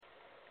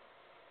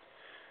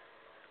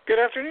Good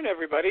afternoon,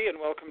 everybody, and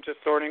welcome to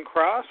Thorn and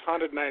Cross,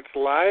 Haunted Nights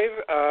Live.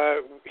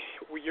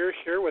 You're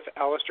here with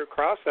Aleister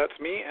Cross, that's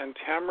me, and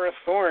Tamara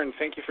Thorne.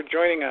 Thank you for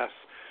joining us.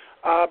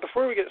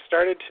 Before we get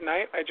started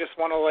tonight, I just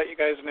want to let you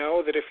guys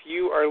know that if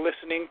you are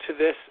listening to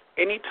this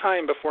any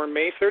time before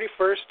May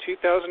 31st,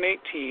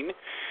 2018,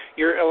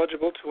 you're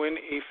eligible to win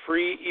a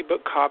free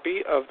ebook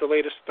copy of the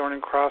latest Thorn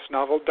and Cross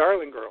novel,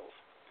 Darling Girls.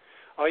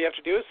 All you have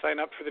to do is sign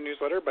up for the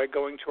newsletter by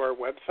going to our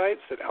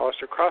websites at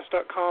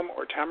AleisterCross.com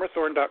or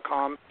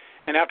TamaraThorne.com,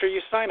 and after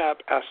you sign up,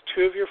 ask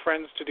 2 of your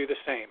friends to do the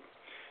same.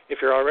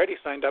 If you're already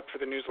signed up for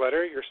the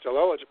newsletter, you're still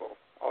eligible.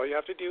 All you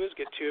have to do is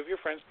get 2 of your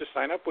friends to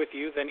sign up with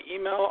you, then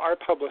email our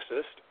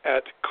publicist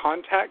at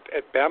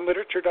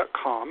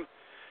contact@bamliterature.com.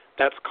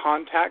 That's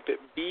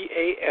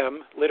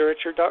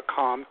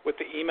contact@bamliterature.com with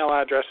the email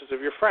addresses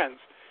of your friends.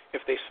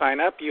 If they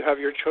sign up, you have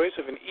your choice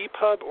of an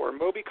EPUB or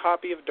Moby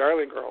copy of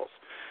Darling Girls.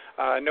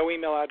 No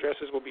email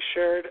addresses will be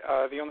shared.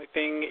 The only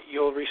thing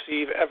you'll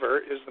receive ever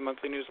is the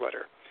monthly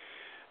newsletter.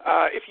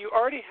 If you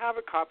already have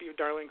a copy of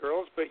Darling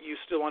Girls, but you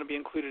still want to be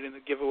included in the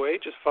giveaway,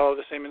 just follow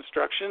the same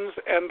instructions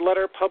and let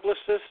our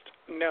publicist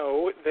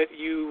know that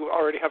you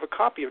already have a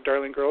copy of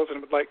Darling Girls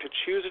and would like to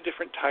choose a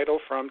different title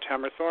from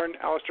Tamara Thorne,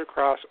 Aleister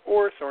Cross,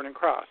 or Thorn and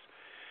Cross.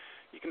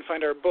 You can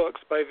find our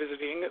books by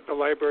visiting the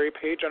library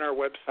page on our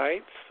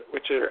websites,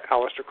 which are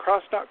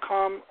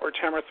AleisterCross.com or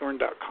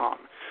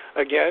TamaraThorne.com.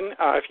 Again,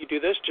 if you do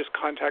this, just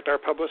contact our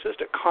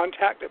publicist at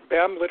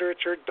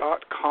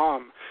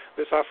contact@bamliterature.com.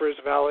 This offer is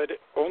valid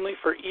only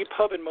for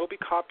EPUB and Moby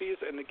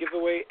copies, and the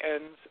giveaway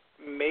ends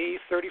May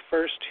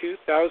 31st,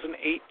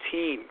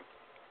 2018.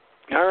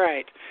 All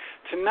right.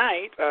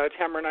 Tonight,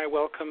 Tamara and I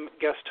welcome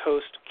guest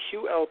host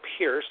QL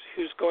Pierce,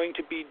 who's going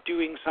to be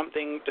doing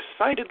something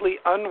decidedly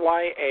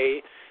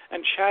un-YA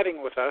and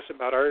chatting with us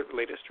about our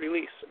latest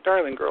release,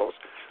 Darling Girls.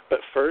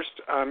 But first,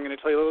 I'm going to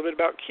tell you a little bit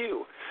about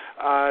Q.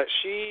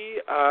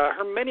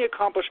 Her many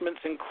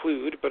accomplishments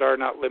include, but are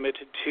not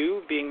limited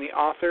to, being the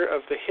author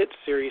of the hit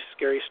series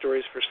Scary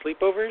Stories for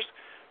Sleepovers,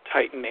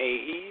 Titan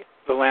AE,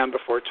 The Land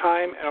Before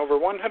Time, and over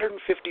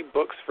 150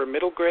 books for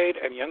middle grade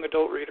and young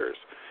adult readers.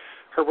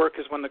 Her work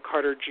has won the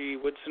Carter G.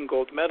 Woodson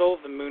Gold Medal,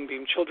 the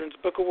Moonbeam Children's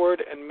Book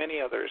Award, and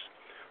many others.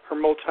 Her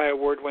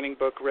multi-award-winning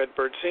book, Red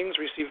Bird Sings,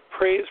 received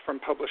praise from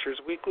Publishers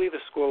Weekly, the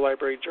School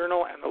Library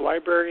Journal, and the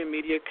Library and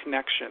Media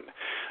Connection.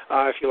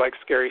 If you like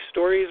scary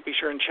stories, be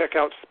sure and check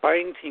out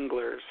Spine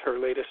Tinglers, her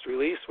latest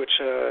release, which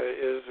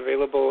is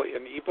available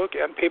in ebook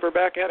and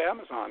paperback at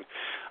Amazon.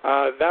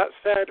 That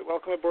said,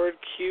 welcome aboard,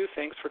 Q.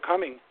 Thanks for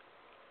coming.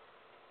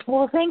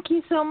 Well, thank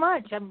you so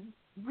much. I'm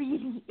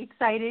really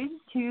excited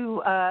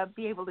to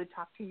be able to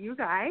talk to you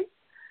guys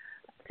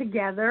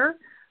together.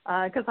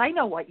 Because I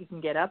know what you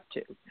can get up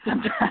to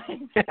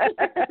sometimes.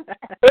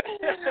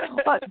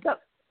 But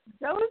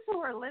those who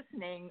are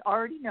listening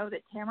already know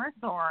that Tamara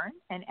Thorne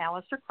and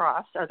Aleister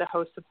Cross are the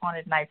hosts of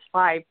Haunted Nights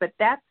Live, but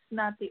that's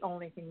not the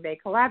only thing they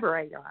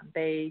collaborate on.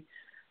 They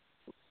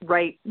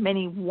write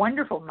many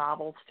wonderful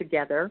novels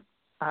together.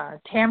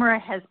 Tamara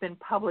has been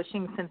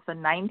publishing since the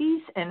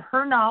 90s, and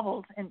her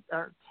novels and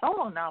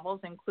solo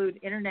novels include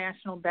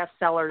international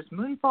bestsellers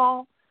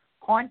Moonfall,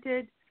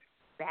 Haunted,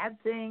 Bad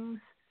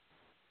Things,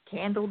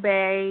 Candle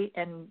Bay,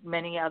 and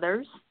many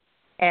others.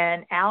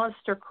 And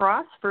Aleister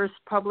Cross first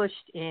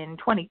published in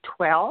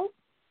 2012,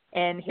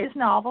 and his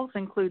novels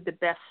include the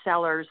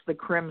bestsellers The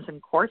Crimson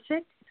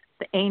Corset,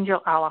 The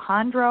Angel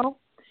Alejandro,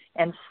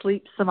 and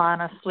Sleep,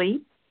 Savannah,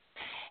 Sleep.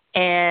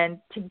 And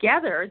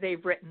together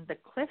they've written The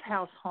Cliff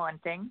House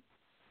Haunting,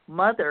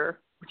 Mother,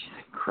 which is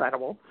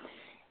incredible,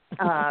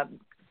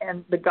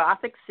 and the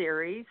Gothic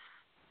series,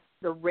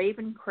 The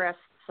Ravencrest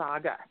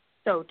Saga.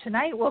 So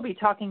tonight we'll be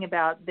talking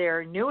about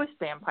their newest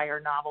vampire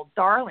novel,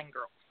 Darling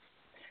Girls.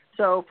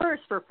 So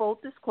first, for full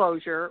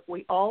disclosure,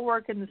 we all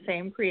work in the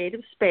same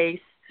creative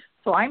space,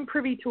 so I'm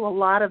privy to a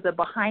lot of the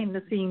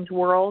behind-the-scenes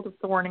world of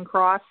Thorn and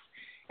Cross,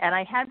 and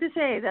I had to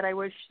say that I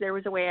wish there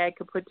was a way I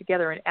could put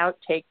together an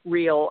outtake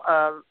reel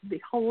of the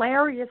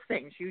hilarious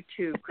things you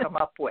two come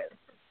up with.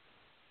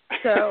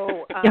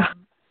 So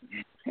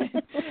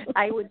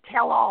I would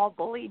tell all,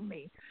 believe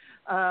me.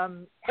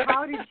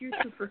 How did you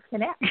two first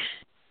connect?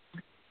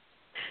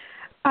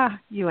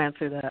 You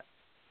answer that.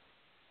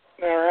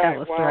 All right.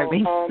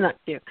 Not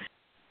you.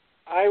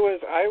 I was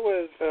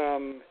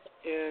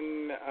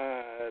in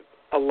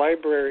a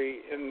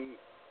library in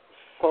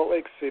Salt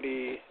Lake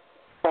City,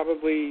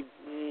 probably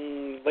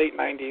late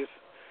 90s.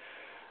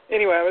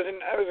 Anyway, I was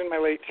in my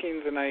late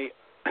teens, and I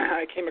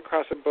came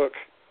across a book.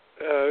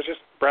 I was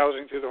just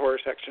browsing through the horror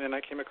section, and I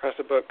came across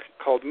a book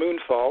called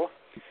Moonfall,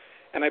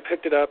 and I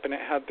picked it up, and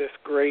it had this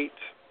great,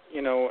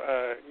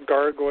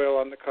 gargoyle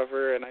on the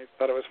cover, and I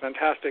thought it was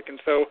fantastic.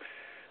 And so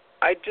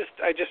I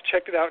just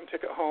checked it out and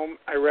took it home.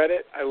 I read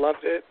it. I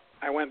loved it.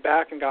 I went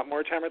back and got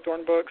more Tamara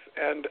Thorne books,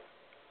 and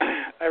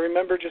I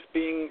remember just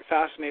being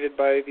fascinated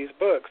by these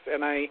books.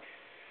 And I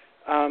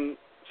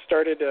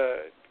started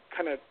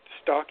kind of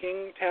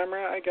stalking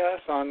Tamara, I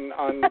guess, on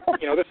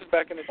this is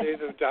back in the days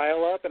of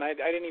dial-up, and I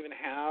didn't even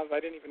have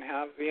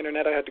the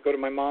internet. I had to go to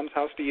my mom's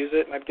house to use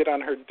it, and I'd get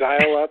on her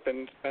dial-up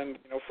and spend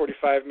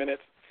 45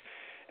 minutes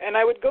And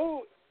I would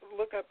go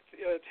look up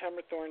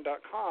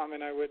TamaraThorne.com,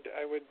 and I would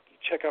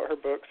check out her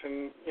books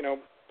and,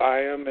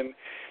 buy them. And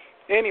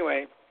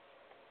anyway,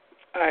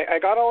 I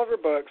got all of her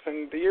books,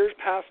 and the years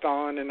passed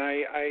on, and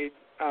I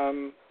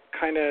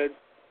kind of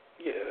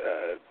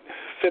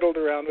fiddled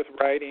around with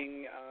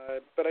writing,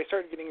 but I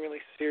started getting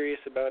really serious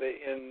about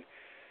it in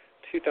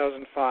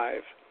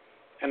 2005.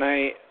 And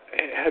I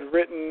had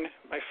written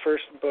my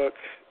first book,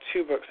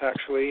 2 books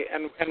actually,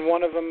 and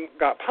one of them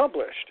got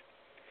published.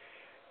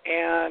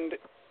 And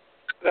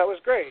that was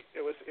great.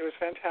 It was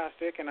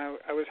fantastic, and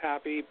I was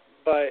happy,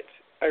 but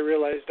I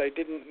realized I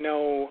didn't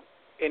know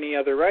any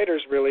other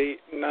writers really,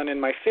 none in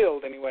my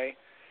field anyway,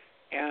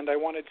 and I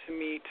wanted to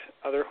meet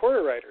other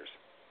horror writers.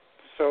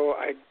 So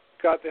I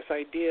got this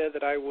idea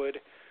that I would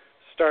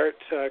start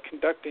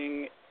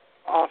conducting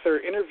author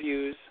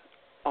interviews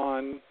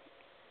on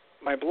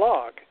my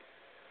blog.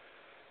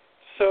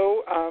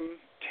 So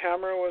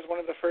Tamara was one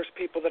of the first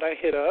people that I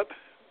hit up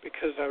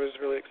because I was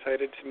really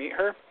excited to meet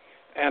her,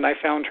 and I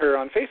found her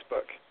on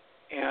Facebook.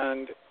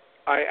 And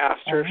I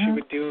asked her if she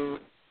would do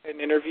an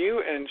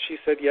interview, and she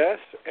said yes,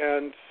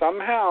 and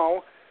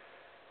somehow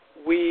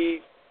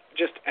we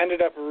just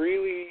ended up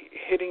really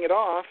hitting it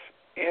off,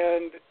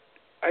 and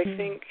I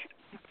think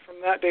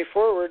from that day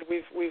forward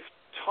we've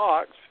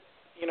talked,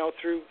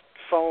 through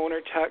phone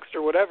or text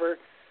or whatever,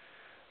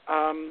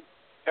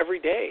 every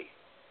day.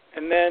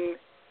 And then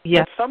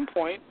at some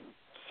point,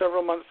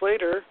 several months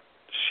later,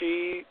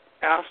 she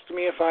asked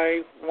me if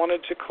I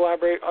wanted to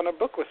collaborate on a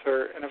book with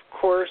her, and of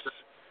course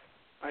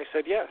I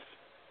said yes.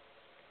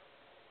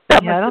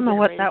 Yeah, I don't know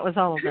what that was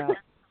all about.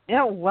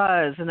 It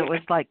was, and it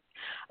was like,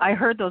 I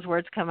heard those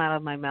words come out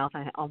of my mouth.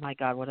 Oh my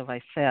God, what have I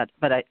said?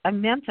 But I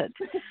meant it,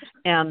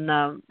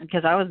 and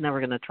because I was never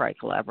going to try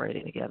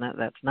collaborating again.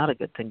 That's not a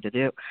good thing to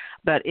do.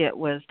 But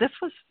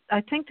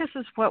I think this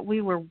is what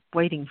we were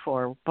waiting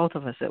for, both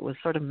of us. It was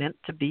sort of meant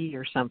to be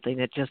or something.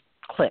 It just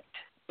clicked.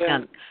 Yeah.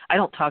 And I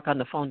don't talk on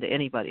the phone to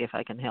anybody if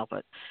I can help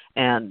it.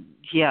 And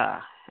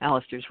yeah,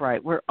 Alistair's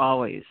right. We're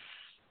always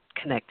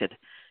connected.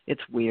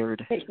 It's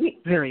weird,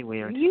 very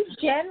weird. You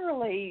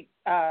generally,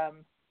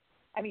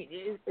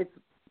 it's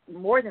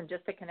more than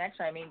just a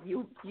connection. I mean,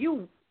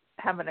 you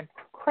have an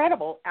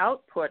incredible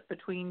output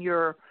between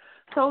your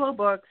solo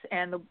books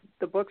and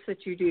the books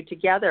that you do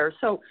together.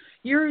 So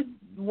you're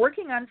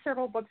working on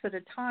several books at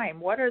a time.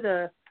 What are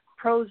the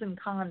pros and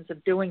cons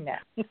of doing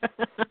that?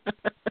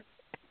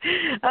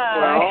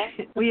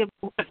 We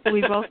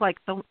both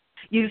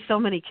use so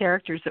many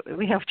characters that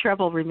we have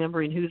trouble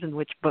remembering who's in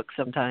which book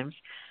sometimes.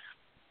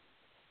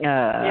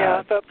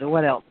 That's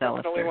what else,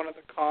 definitely one of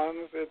the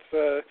cons.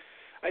 It's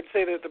I'd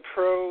say that the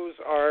pros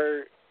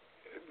are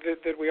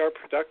that we are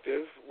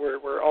productive.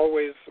 We're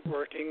always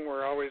working.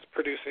 We're always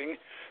producing,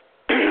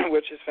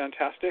 which is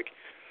fantastic.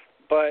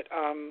 But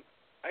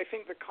I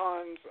think the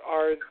cons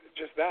are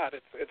just that.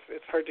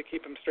 It's hard to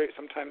keep them straight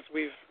sometimes.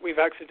 We've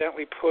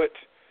accidentally put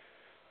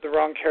the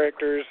wrong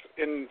characters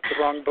in the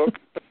wrong book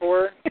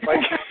before.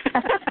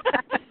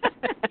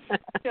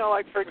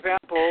 Like for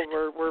example,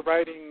 we're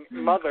writing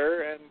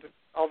Mother, and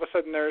all of a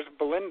sudden there's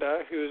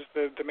Belinda, who's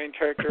the main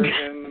character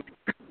in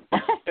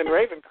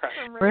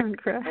Ravencrest.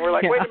 Ravencrest. And we're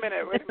like, wait a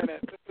minute,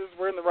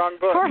 we're in the wrong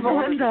book. Poor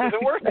Belinda. This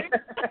isn't working.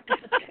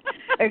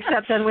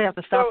 Except then we have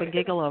to stop and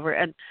giggle over.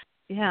 And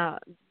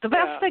the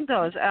best thing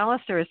though is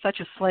Alistair is such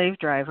a slave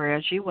driver,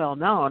 as you well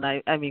know. And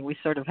I mean, we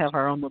sort of have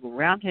our own little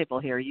round table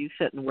here. You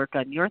sit and work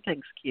on your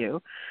things, Q,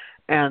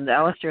 and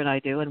Alistair and I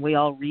do, and we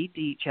all read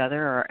to each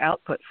other our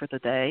output for the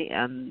day.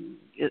 And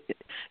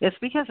it's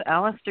because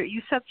Alistair,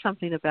 you said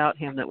something about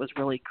him that was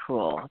really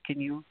cool. Can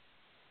you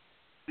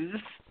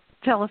just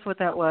tell us what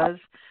that was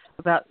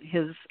about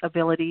his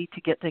ability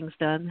to get things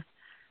done?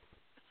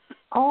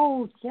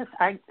 Oh, yes.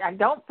 I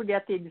don't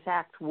forget the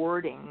exact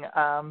wording.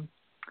 But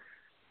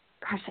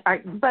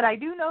I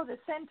do know the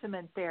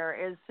sentiment there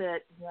is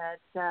that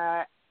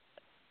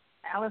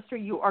Alistair,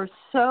 you are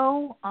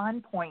so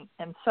on point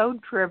and so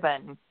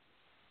driven.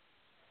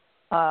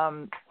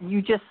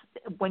 You just,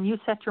 when you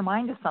set your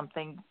mind to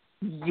something,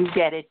 you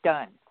get it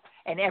done.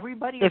 And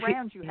everybody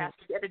around you has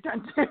to get it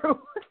done too.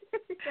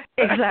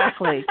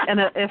 Exactly. And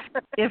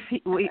if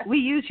we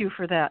use you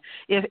for that.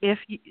 If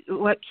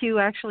what Q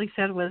actually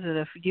said was that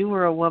if you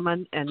were a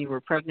woman and you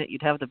were pregnant,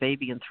 you'd have the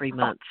baby in 3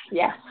 months.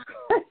 Yes.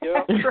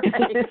 Yep. Right. I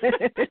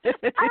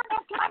don't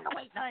have time to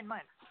wait 9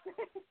 months.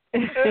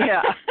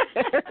 Yeah.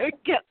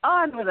 Get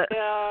on with it.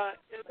 Yeah,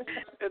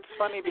 it's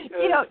funny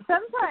because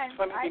sometimes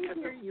I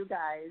hear you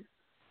guys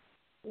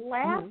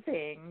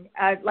laughing.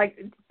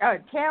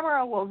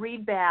 Tamara will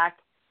read back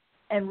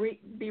and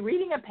be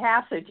reading a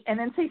passage and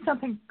then say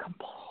something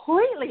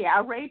completely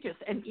outrageous,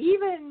 and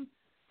even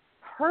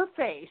her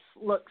face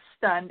looks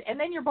stunned, and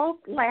then you're both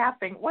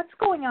laughing. What's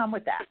going on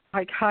with that?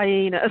 Like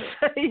hyenas.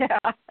 Yeah.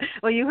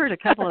 Well, you heard a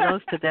couple of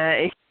those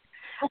today.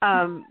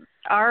 When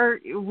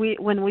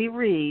we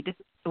read,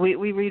 we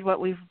read what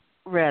we've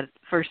read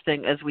first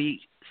thing as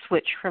we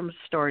switch from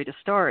story to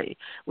story.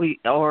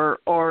 Or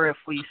if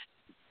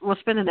we'll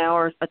spend an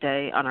hour a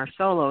day on our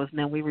solos, and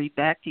then we read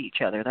back to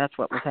each other. That's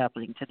what was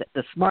happening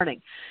this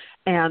morning.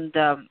 And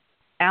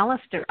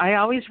Alistair, I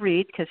always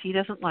read because he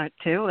doesn't like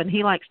to, and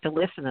he likes to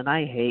listen, and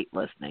I hate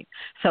listening.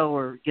 So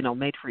we're,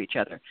 made for each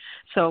other.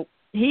 So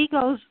he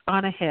goes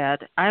on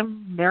ahead.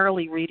 I'm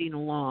merrily reading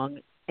along,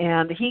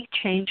 and he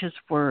changes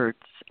words,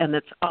 and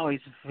it's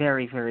always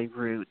very, very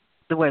rude,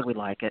 the way we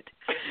like it.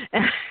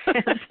 And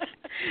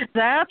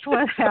that's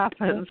what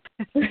happens.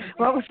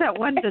 What was that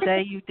one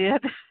today you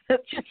did?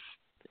 It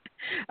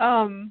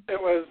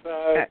was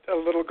a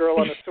little girl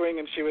on a swing,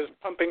 and she was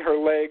pumping her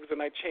legs,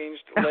 and I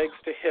changed legs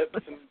to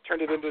hips and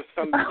turned it into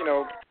some,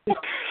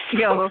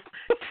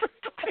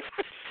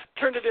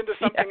 turned it into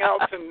something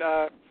else. And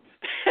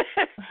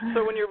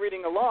so when you're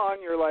reading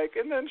along, you're like,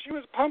 and then she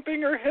was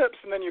pumping her hips,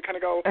 and then you kind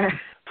of go,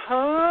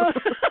 huh?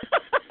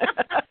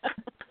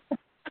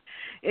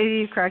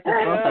 You cracked us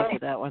both up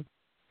with that one.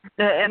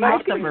 And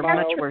most of them are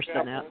much worse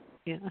than that.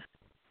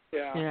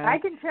 Yeah. I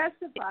can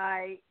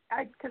testify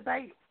because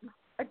I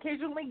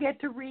occasionally get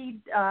to read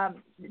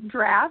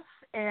drafts,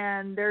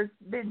 and there's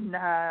been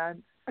a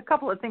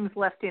couple of things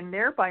left in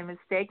there by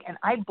mistake, and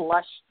I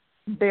blush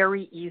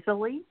very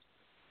easily.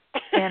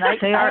 And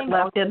they aren't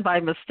left in by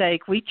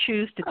mistake. We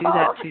choose to do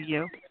that to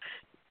you.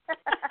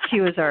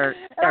 Q is our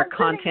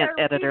content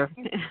editor.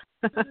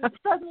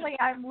 Suddenly,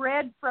 I'm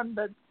red from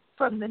the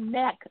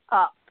neck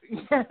up.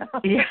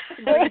 Yeah.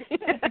 Like,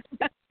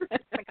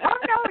 oh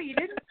no, you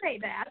didn't say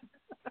that.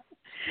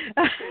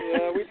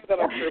 Yeah, we do that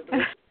on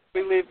purpose.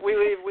 We leave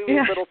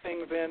little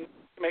things in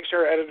to make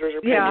sure our editors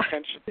are paying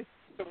attention.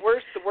 The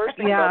worst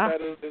thing about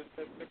that is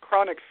the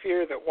chronic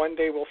fear that one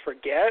day we'll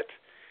forget,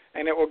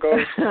 and it will go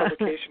to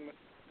publication with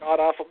god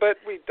awful. But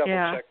we double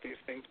check these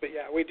things. But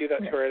we do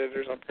that to our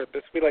editors on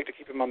purpose. We like to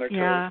keep them on their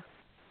toes.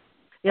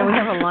 Yeah, we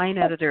have a line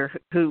editor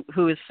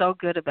who is so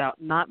good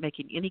about not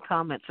making any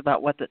comments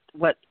about what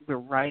we're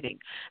writing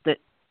that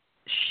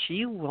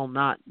she will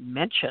not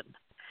mention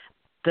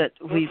that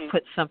we've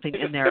put something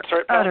in there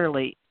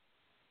utterly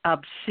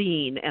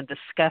obscene and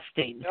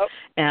disgusting,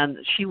 and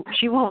she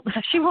won't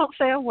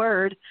say a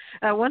word.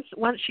 Once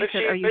she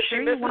said, "Are you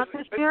sure you want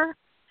this here?"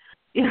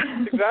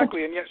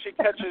 Exactly, and yet she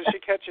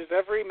catches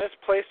every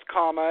misplaced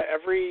comma,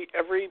 every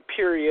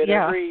period,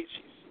 every.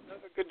 She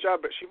does a good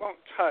job, but she won't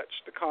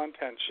touch the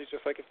content. She's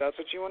just like, if that's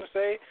what you want to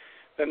say,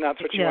 then that's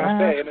what you want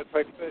to say, and it's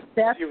like,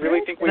 do you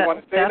really think we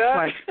want to say that?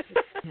 Why,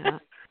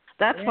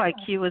 that's why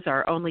Q is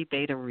our only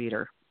beta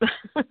reader.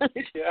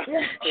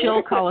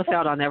 She'll call us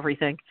out on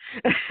everything.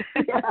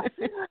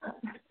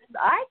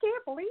 I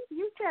can't believe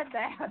you said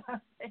that.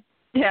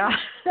 Yeah.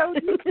 So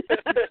do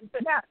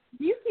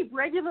you keep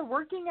regular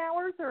working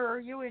hours, or are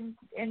you in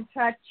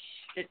touch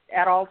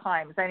at all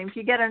times? I mean, if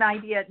you get an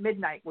idea at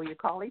midnight, will you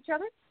call each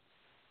other?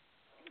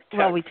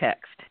 Well, we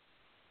text.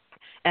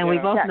 And we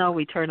both know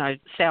we turn our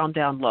sound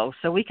down low,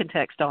 so we can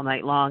text all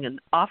night long, and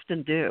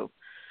often do.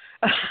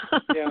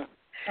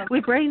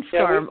 We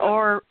brainstorm,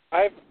 or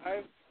I've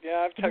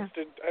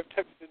texted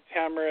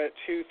Tamara at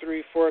 2,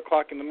 3, 4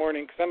 o'clock in the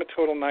morning because I'm a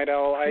total night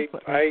owl. I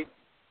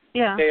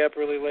stay up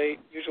really late,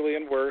 usually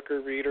in work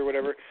or read or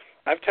whatever.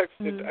 I've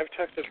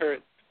texted her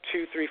at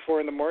 2, 3, 4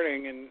 in the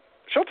morning, and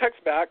she'll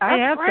text back. I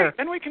answer. Right.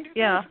 Then we can do this.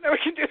 Then we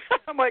can do that.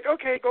 I'm like,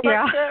 okay, go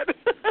back to bed.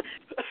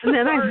 And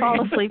then I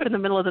fall asleep in the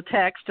middle of the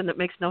text, and it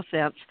makes no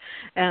sense.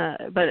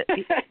 But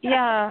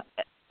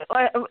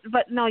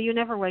no, you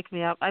never wake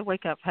me up. I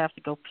wake up, have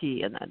to go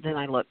pee, and then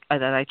I look,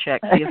 and then I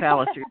check, see if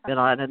Alistair's been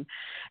on,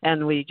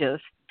 and we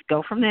just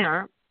go from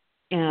there.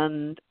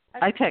 And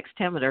I text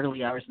him at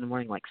early hours in the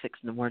morning, like 6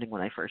 in the morning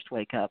when I first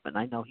wake up, and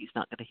I know he's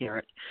not going to hear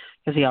it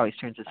because he always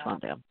turns his phone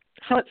down.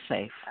 So it's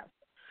safe.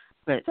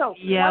 But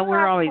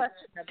we're always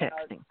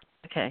texting.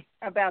 Okay.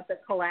 About the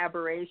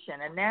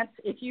collaboration, and that's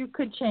if you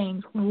could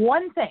change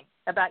one thing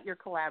about your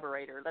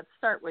collaborator. Let's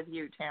start with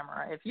you,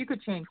 Tamara. If you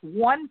could change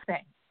one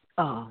thing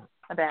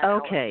about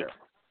Alistair.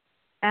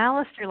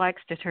 Alistair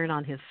likes to turn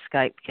on his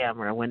Skype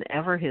camera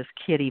whenever his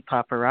kitty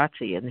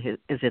Paparazzi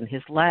is in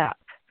his lap.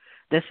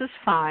 This is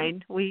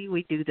fine.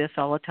 We do this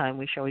all the time.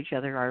 We show each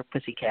other our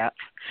pussycats.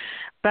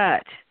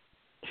 But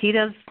he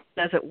does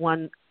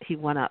it he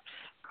one-ups.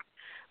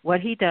 What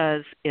he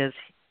does is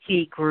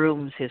he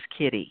grooms his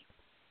kitty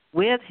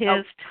with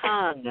his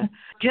tongue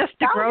just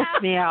to gross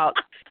me out.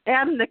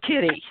 And the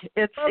kitty.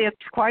 It's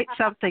quite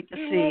something to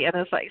see. And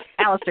it's like,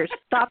 Alistair,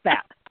 stop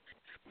that.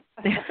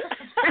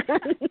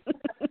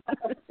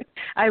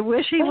 I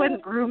wish he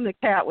wouldn't groom the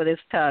cat with his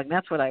tongue.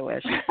 That's what I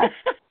wish.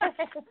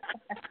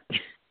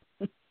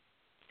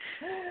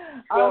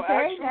 Well,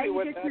 actually,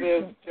 what that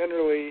is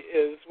generally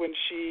is when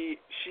she's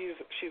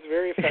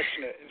very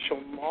affectionate and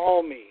she'll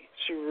maul me.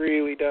 She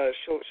really does.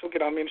 She'll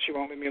get on me and she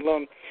won't leave me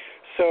alone.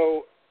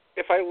 So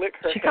if I lick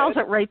her, she calls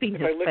it raping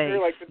his face. Her,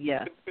 like,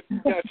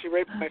 she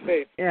rapes my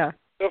face. Yeah.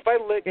 So if I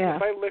lick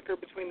her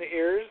between the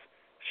ears,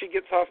 she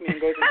gets off me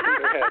and goes into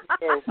her head.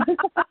 So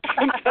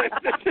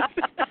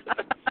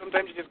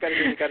sometimes you just got to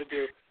do what you got to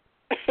do.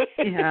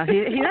 Yeah,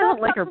 he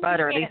doesn't lick her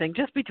butt or anything,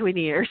 just between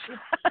the ears.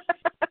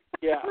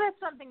 Well, that's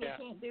something you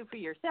can't do for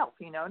yourself,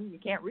 You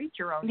can't reach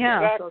your own.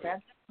 Yeah. So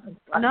that's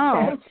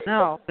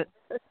no. But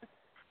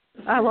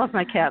I love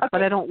my cats,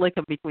 but I don't lick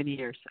them between the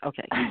ears.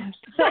 Okay.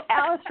 So,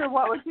 Alistair,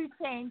 what would you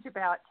change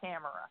about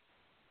Tamara?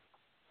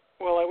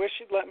 Well, I wish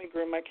you'd let me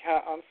groom my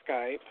cat on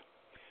Skype.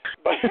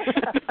 But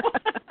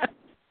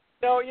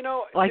no,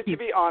 to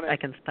be honest, I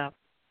can stop.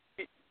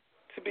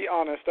 To be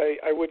honest,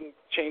 I wouldn't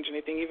change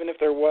anything, even if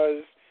there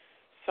was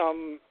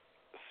some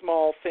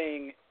small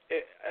thing.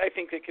 I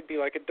think it could be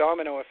like a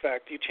domino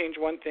effect. You change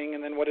one thing,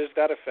 and then what is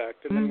that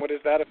effect? And then what is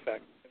that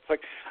effect? It's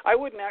like I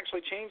wouldn't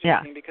actually change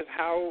anything because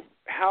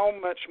how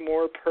much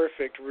more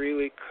perfect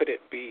really could it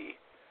be?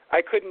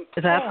 I couldn't.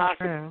 That's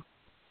true.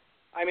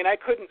 I mean, I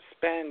couldn't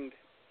spend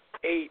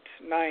 8,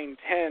 9,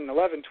 10,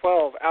 11,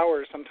 12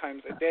 hours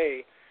sometimes a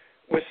day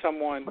with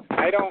someone.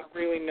 I don't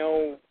really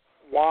know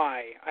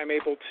why I'm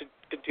able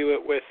to do it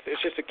with.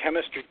 It's just a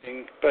chemistry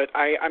thing, but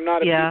I'm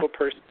not a people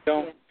person.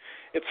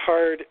 It's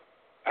hard.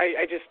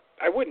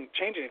 I wouldn't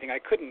change anything. I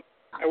couldn't.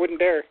 I wouldn't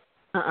dare.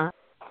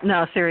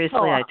 No,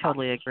 seriously, I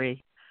totally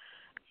agree.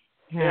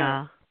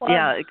 Yeah. Well,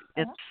 yeah,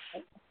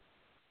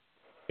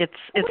 it's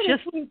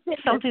just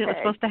something that was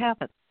supposed to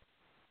happen.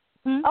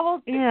 Oh,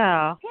 well,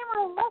 yeah.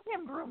 Tamara, let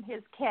him groom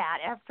his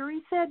cat after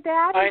he said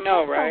that. I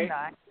know, right? So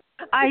nice.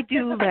 I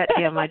do let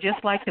him. I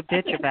just like to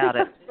bitch about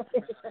it.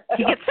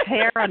 He gets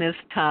hair on his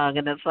tongue,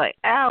 and it's like,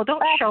 ow,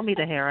 don't show me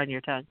the hair on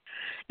your tongue.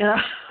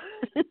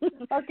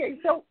 Okay,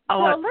 so let's talk a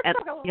little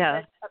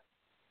bit.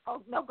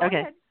 Oh, no, go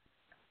ahead.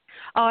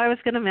 Oh, I was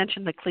going to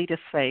mention the Cletus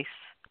face.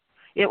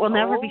 It will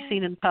never be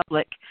seen in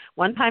public.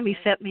 One time he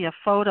sent me a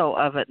photo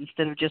of it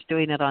instead of just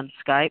doing it on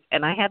Skype,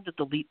 and I had to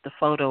delete the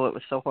photo. It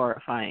was so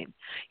horrifying.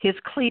 His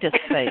Cletus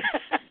face.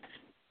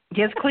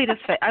 His Cletus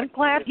face. I'm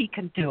glad he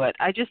can do it.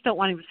 I just don't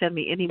want him to send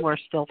me any more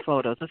still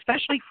photos,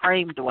 especially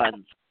framed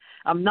ones.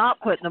 I'm not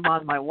putting them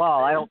on my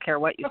wall. I don't care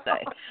what you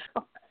say.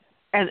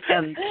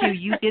 And Hugh,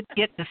 you did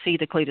get to see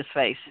the Cletus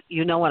face.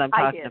 You know what I'm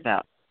talking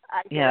about.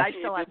 I did. Yeah. I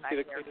still have my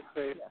hair.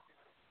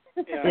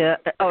 Yeah.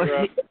 Oh,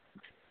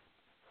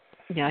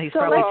 yeah, he's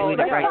probably doing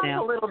it right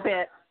now. A little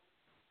bit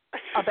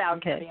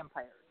about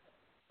vampires.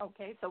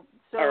 Okay, so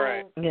all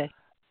right.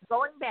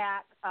 Going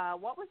back,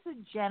 what was the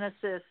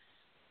genesis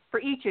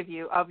for each of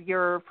you of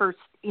your first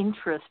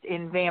interest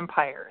in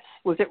vampires?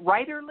 Was it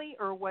writerly,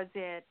 or was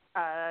it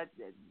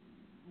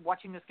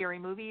watching a scary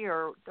movie,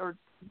 or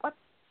what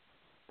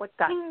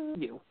got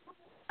you?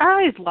 I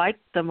always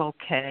liked them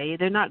okay.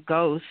 They're not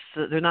ghosts.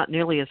 They're not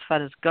nearly as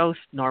fun as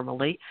ghosts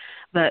normally,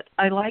 but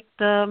I liked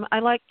them. I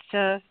liked,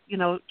 I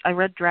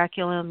read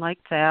Dracula and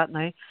liked that, and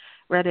I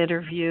read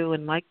Interview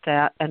and liked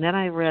that, and then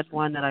I read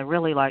one that I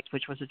really liked,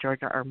 which was a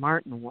George R.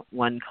 Martin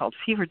one called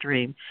Fever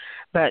Dream.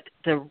 But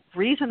the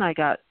reason I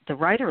got the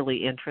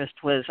writerly interest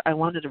was I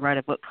wanted to write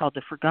a book called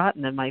The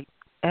Forgotten, and my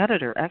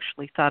editor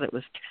actually thought it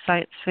was too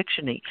science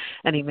fiction-y,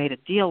 and he made a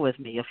deal with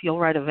me. If you'll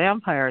write a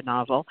vampire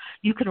novel,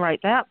 you can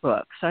write that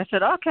book. So I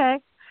said, okay.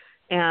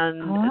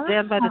 And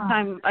then by the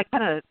time I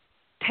kind of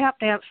tap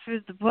danced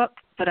through the book,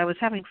 but I was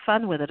having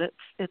fun with it.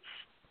 It's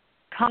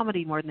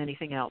comedy more than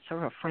anything else,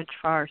 or a French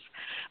farce.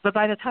 But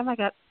by the time I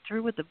got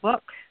through with the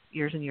book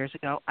years and years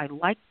ago, I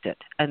liked it,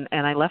 and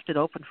I left it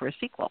open for a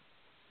sequel.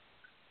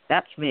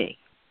 That's me.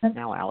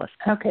 Now, Alice.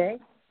 Okay.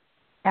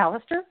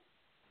 Alistair?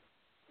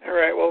 All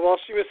right. Well, while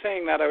she was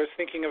saying that, I was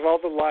thinking of all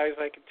the lies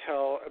I could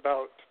tell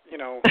about,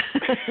 to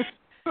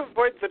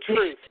avoid the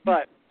truth.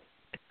 But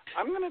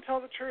I'm going to tell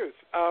the truth.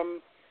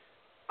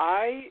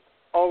 I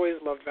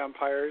always loved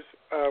vampires.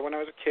 When I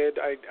was a kid,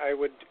 I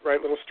would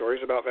write little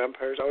stories about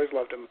vampires. I always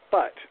loved them.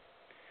 But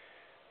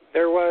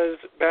there was,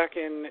 back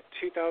in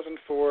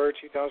 2004,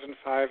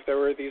 2005, there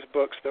were these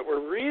books that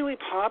were really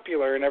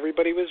popular, and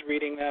everybody was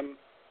reading them.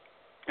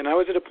 And I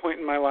was at a point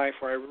in my life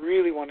where I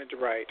really wanted to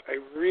write. I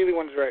really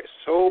wanted to write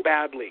so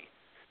badly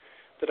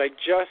that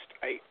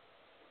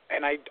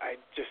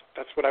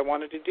that's what I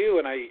wanted to do.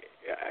 And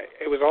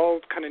it was all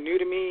kind of new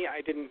to me.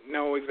 I didn't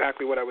know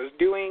exactly what I was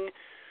doing.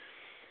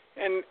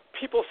 And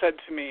people said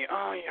to me,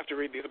 oh, you have to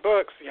read these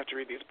books. You have to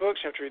read these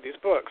books. You have to read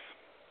these books.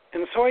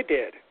 And so I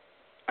did.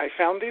 I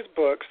found these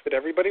books that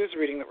everybody was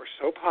reading that were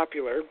so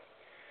popular,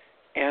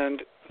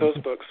 and those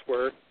books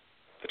were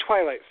the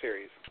Twilight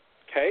series.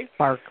 Okay?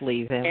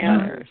 Sparkly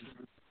vampires.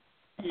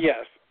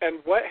 Yes. And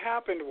what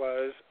happened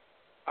was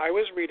I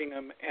was reading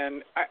them,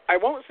 and I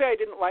won't say I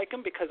didn't like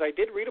them because I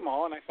did read them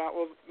all, and I thought,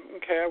 well,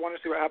 okay, I want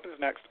to see what happens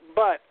next.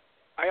 But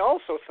I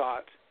also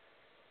thought,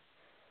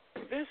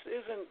 this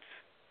isn't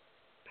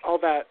all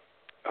that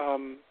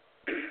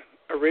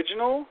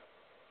original.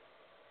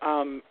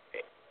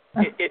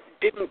 It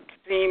didn't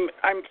seem,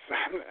 I'm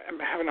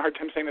having a hard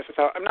time saying this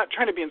without, I'm not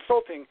trying to be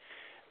insulting.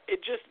 It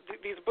just,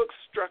 these books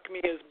struck me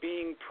as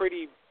being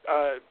pretty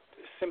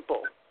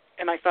simple.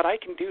 And I thought, I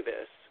can do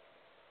this.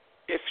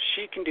 If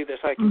she can do this,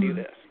 I can do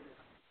this.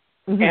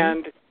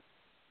 Mm-hmm.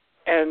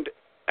 And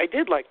I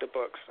did like the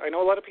books. I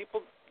know a lot of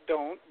people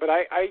don't, but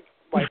I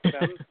liked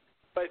them.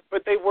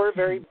 But they were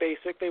very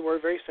basic. They were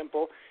very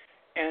simple.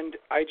 And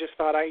I just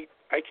thought, I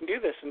can do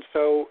this. And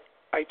so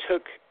I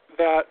took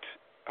that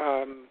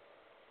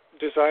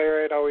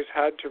desire I'd always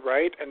had to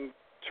write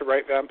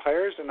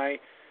vampires, and I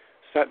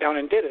sat down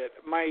and did it.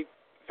 My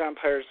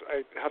vampires,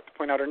 I have to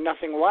point out, are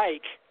nothing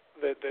like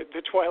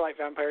the Twilight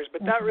vampires,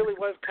 but that really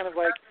was kind of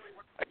like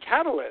a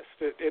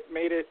catalyst. It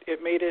made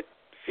it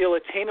feel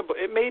attainable.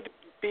 It made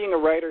being a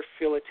writer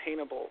feel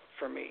attainable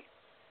for me.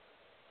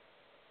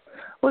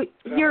 Well,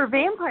 your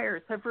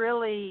vampires have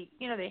really,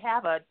 they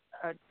have a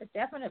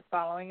definite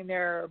following, and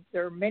there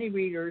are many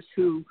readers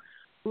who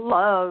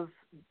love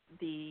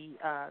the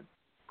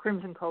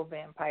Crimson Cove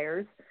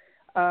vampires.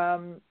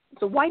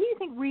 So why do you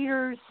think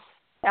readers,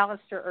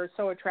 Alistair, are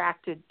so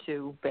attracted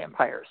to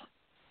vampires?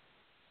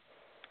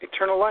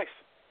 Eternal life.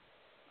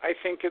 I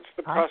think it's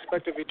the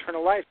prospect of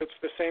eternal life. It's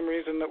the same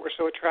reason that we're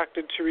so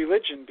attracted to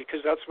religion, because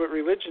that's what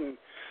religion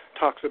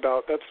talks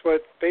about. That's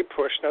what they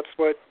push. That's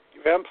what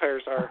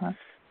vampires are.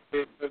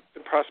 The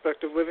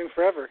prospect of living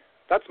forever.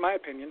 That's my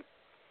opinion.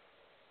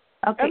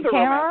 Okay, and the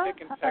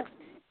romantic and sexy.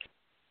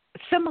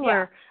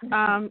 Similar.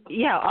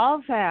 Yeah.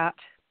 All that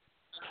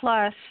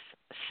plus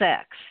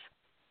sex.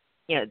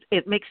 Yeah,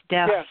 it makes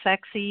death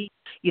sexy.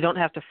 You don't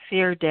have to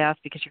fear death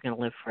because you're going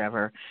to live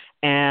forever.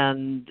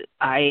 And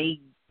I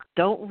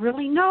don't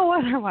really know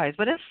otherwise,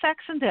 but it's sex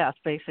and death,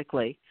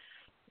 basically.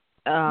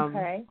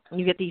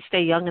 You get to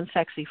stay young and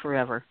sexy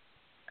forever.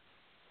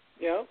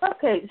 Yeah.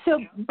 Okay, so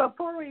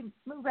before we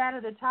move out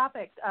of the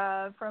topic,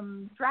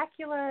 from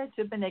Dracula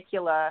to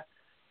Bunnicula,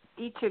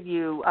 each of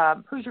you,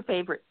 who's your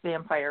favorite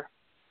vampire?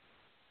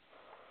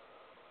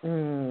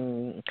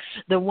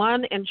 The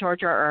one in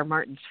George R.R.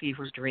 Martin's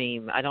Fever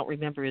Dream. I don't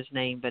remember his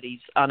name, but he's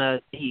on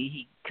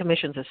he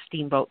commissions a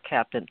steamboat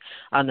captain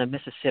on the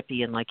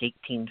Mississippi in like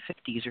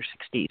 1850s or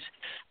 60s,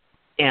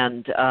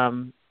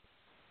 and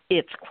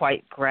it's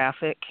quite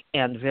graphic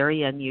and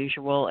very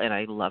unusual, and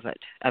I love it.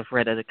 I've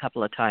read it a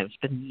couple of times.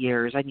 It's been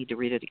years. I need to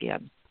read it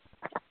again.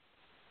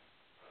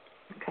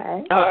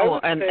 Okay.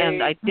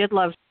 And I did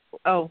love.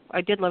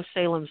 I did love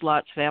Salem's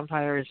Lot's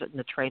vampires in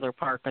the trailer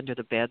park under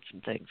the beds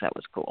and things. That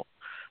was cool.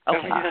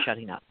 Okay, I'm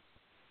shutting up.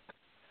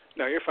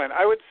 No, you're fine.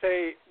 I would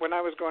say when I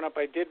was growing up,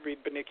 I did read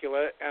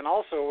Bunnicula, and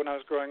also when I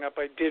was growing up,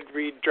 I did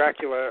read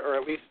Dracula, or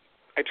at least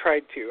I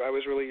tried to. I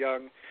was really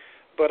young,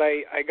 but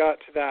I got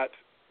to that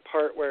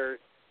part where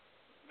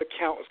the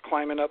Count was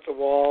climbing up the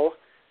wall,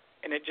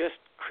 and it just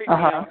creeped me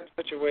out in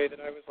such a way that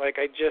I was like,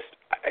 I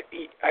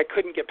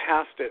couldn't get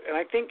past it. And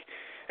I think,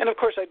 and of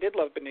course I did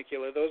love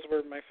Bunnicula. Those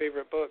were my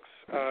favorite books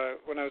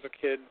when I was a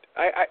kid.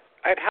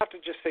 I'd have to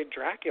just say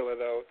Dracula,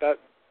 though.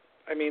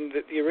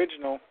 The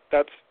original,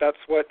 that's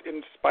what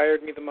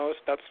inspired me the most.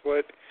 That's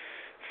what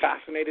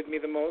fascinated me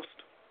the most.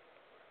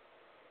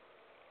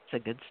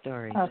 It's a good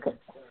story. Okay.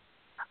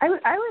 I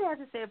would have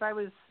to say, if I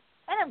was,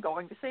 and I'm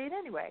going to say it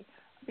anyway,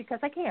 because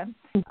I can,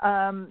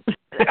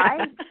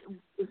 I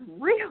was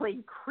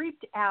really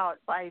creeped out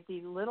by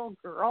the little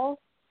girl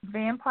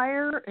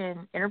vampire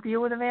in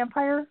Interview with a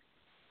Vampire.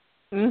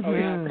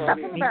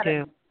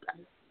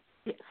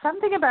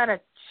 Something about a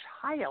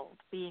child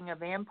being a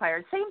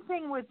vampire. Same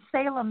thing with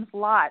Salem's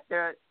Lot.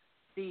 The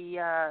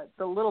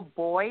little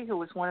boy who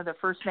was one of the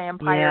first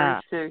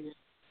vampires to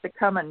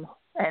come and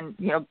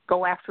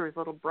go after his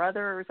little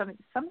brother or something.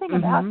 Something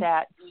about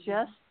that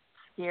just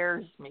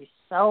scares me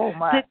so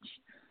much.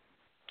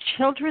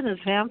 Children as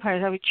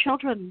vampires.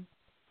 Children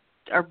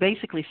are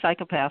basically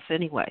psychopaths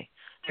anyway.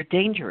 They're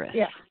dangerous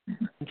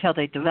until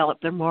they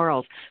develop their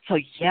morals. So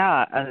a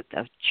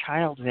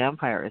child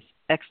vampire is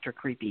extra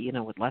creepy,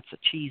 with lots of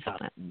cheese on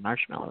it and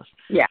marshmallows.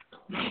 Yeah.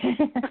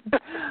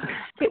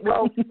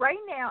 Well, right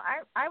now,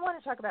 I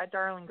want to talk about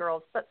Darling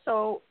Girls. But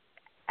so,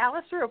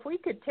 Alistair, if we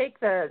could take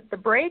the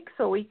break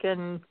so we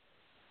can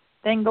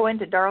then go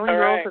into Darling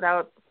Girls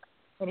without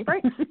any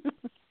breaks.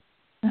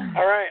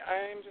 All right.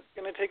 I'm just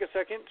going to take a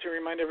second to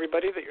remind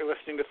everybody that you're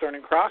listening to Thorn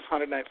and Cross,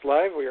 Haunted Nights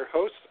Live. We're your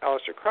hosts,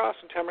 Alistair Cross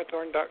and Tamara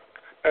Thorn.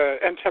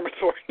 Tamara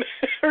Thorn.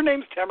 Her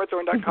name's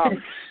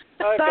TamaraThorn.com.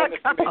 I've done this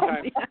too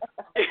many times.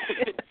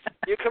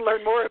 You can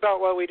learn more about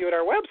what we do at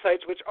our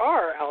websites, which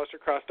are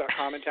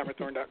AlistairCross.com and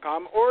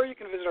TamaraThorn.com, or you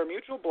can visit our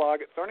mutual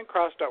blog at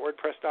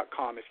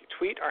thornandcross.wordpress.com. If you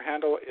tweet, our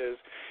handle is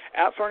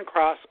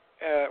 @ThornCross,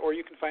 or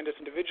you can find us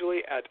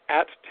individually at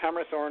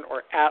 @TamaraThorn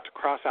or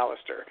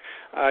 @CrossAlistair.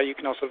 You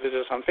can also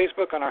visit us on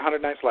Facebook on our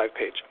 100 Nights Live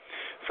page.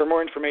 For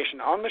more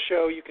information on the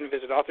show, you can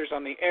visit Authors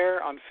on the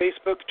Air on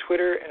Facebook,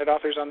 Twitter, and at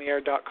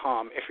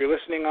AuthorsOnTheAir.com. If you're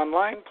listening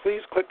online,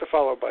 please click the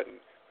follow button.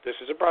 This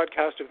is a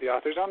broadcast of the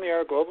Authors on the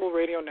Air Global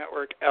Radio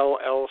Network,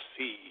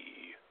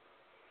 LLC.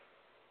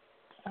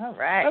 All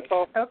right. That's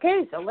all.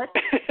 Okay, so let's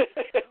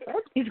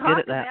He's talk good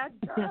at that.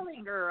 about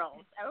Darling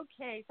Girls.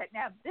 Okay, so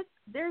now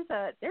there's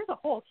a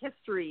whole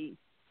history.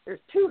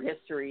 There's two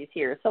histories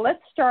here. So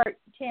let's start,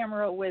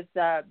 Tamara, with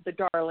the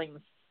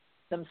Darlings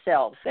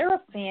themselves. They're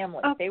a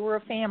family. They were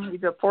a family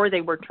before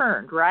they were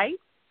turned, right?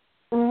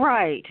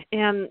 Right,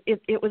 and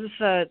it was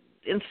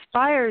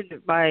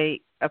inspired by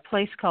a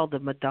place called the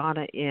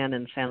Madonna Inn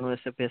in San Luis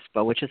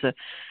Obispo, which is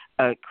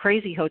a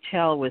crazy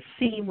hotel with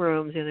theme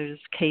rooms, and there's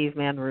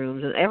caveman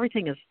rooms, and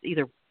everything is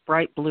either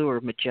bright blue or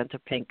magenta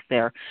pink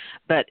there.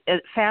 But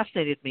it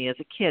fascinated me as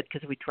a kid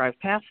because we'd drive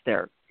past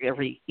there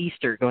every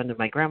Easter going to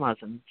my grandma's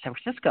in San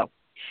Francisco.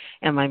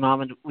 And my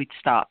mom and we'd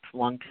stop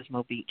along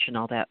Pismo Beach and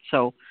all that.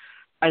 So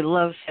I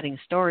love setting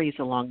stories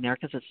along there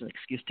because it's an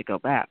excuse to go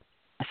back.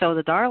 So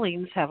the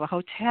Darlings have a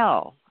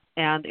hotel,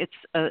 and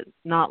it's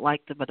not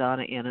like the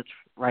Madonna Inn. It's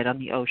right on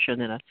the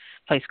ocean in a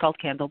place called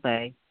Candle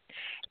Bay,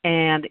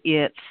 and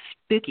it's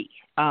spooky.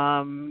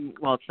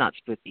 Well, it's not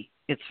spooky.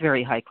 It's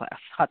very high class,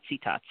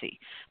 hotsy-totsy.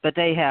 But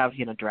they have,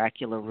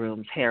 Dracula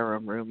rooms,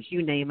 harem rooms,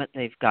 you name it,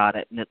 they've got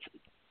it, and it's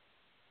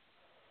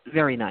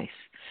very nice.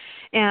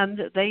 And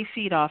they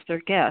feed off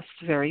their guests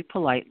very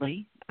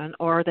politely,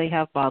 or they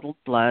have bottled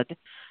blood.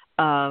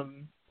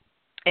 And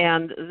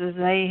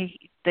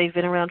they've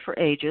been around for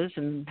ages,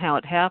 and how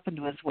it happened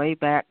was way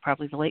back,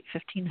 probably the late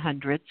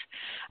 1500s.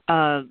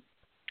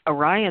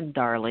 Orion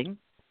Darling,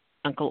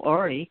 Uncle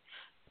Ori,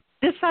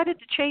 decided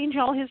to change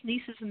all his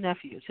nieces and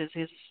nephews,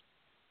 his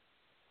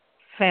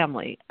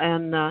family.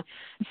 And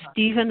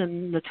Stephen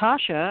and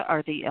Natasha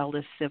are the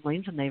eldest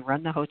siblings, and they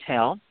run the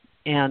hotel.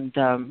 And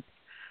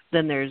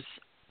then there's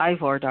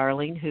Ivor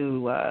Darling,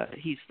 who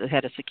he's the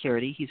head of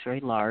security. He's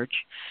very large.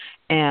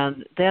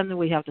 And then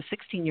we have the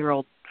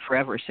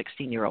forever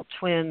 16-year-old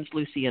twins,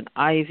 Lucy and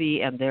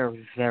Ivy, and they're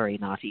very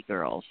naughty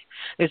girls.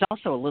 There's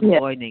also a little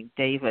boy named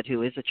David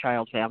who is a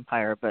child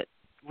vampire, but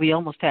we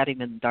almost had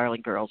him in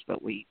Darling Girls,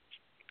 but we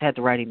had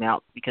to write him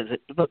out because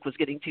the book was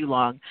getting too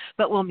long.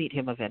 But we'll meet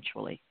him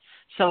eventually.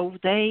 So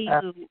they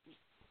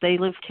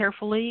live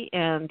carefully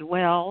and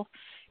well,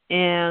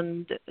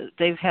 and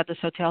they've had this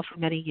hotel for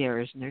many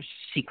years, and there's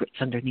secrets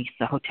underneath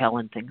the hotel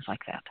and things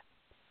like that.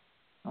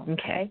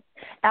 Okay.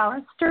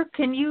 Alistair,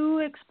 can you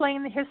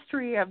explain the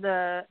history of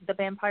the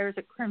vampires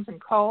at Crimson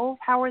Cove?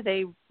 How are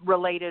they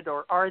related,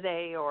 or are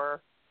they,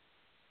 or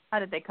how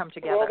did they come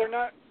together? Well, they're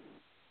not.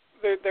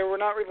 They were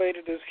not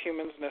related as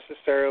humans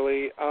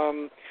necessarily.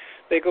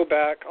 They go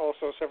back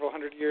also several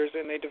hundred years,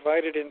 and they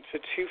divided into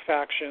two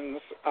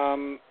factions.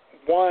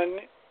 One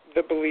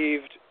that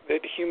believed that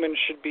humans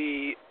should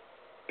be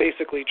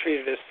basically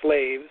treated as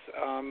slaves,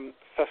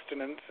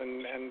 sustenance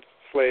and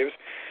slaves.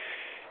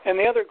 And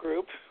the other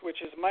group,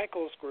 which is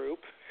Michael's group,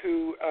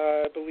 who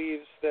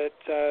believes that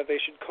they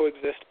should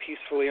coexist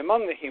peacefully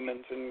among the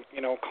humans and,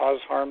 cause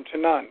harm to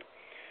none.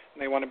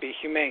 And they want to be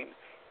humane.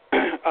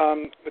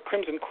 The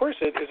Crimson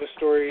Corset is a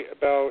story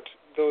about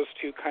those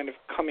two kind of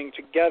coming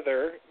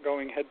together,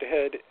 going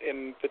head-to-head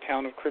in the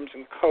town of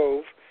Crimson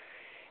Cove.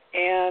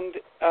 And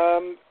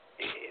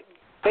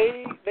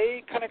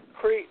they kind of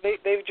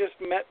they've just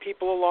met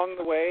people along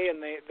the way,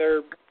 and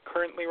they're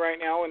currently right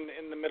now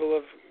in the middle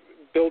of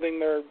building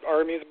their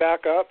armies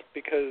back up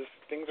because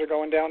things are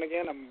going down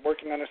again. I'm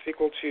working on a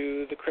sequel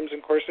to The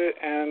Crimson Corset,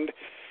 and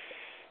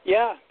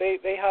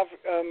they have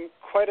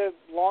quite a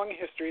long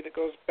history that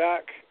goes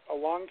back a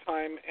long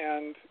time,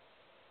 and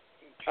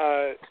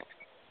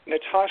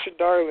Natasha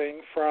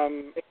Darling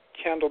from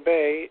Candle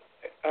Bay,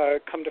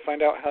 come to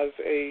find out, has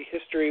a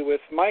history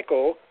with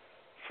Michael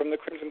from The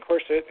Crimson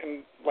Corset,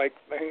 and I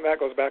think that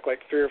goes back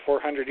 300 or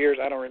 400 years.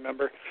 I don't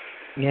remember.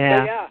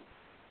 Yeah.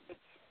 But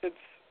it's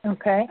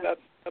okay. That's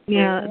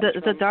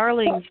the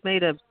Darlings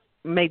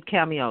made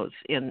cameos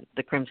in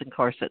The Crimson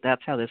Corset.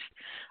 That's how this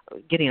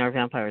Getting Our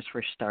Vampires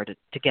first started.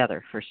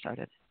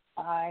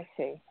 I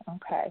see.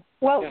 Okay.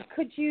 Well,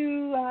 could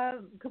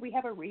we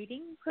have a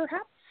reading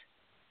perhaps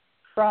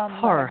from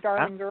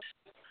Darling Girls?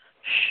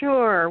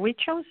 Sure. We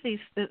chose these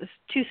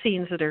two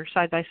scenes that are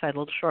side by side,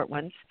 little short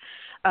ones,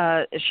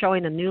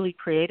 showing a newly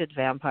created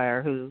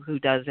vampire who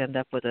does end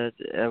up with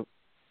a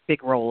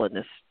big role in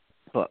this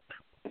book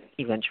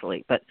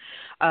eventually. But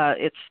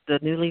it's the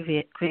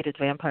newly created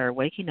vampire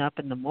waking up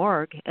in the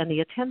morgue and the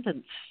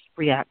attendant's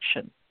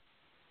reaction.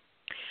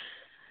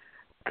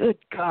 Good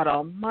God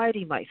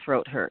Almighty, my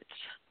throat hurts.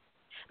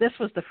 This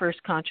was the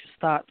first conscious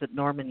thought that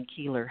Norman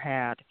Keeler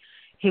had.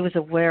 He was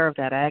aware of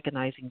that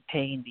agonizing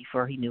pain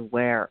before he knew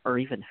where or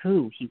even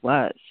who he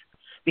was,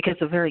 because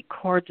the very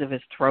cords of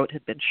his throat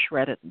had been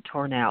shredded and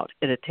torn out.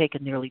 It had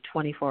taken nearly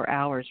 24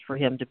 hours for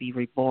him to be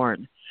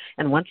reborn,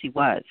 and once he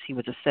was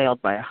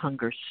assailed by a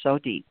hunger so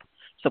deep,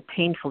 so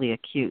painfully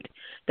acute,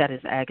 that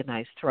his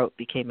agonized throat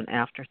became an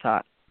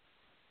afterthought.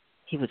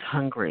 He was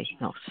hungry,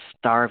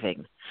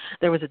 starving.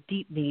 There was a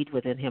deep need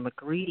within him, a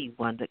greedy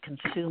one that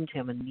consumed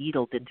him and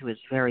needled into his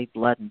very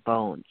blood and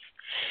bones.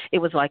 It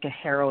was like a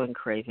heroin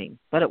craving,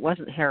 but it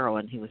wasn't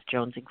heroin he was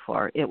jonesing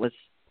for. It was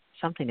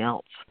something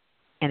else,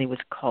 and he was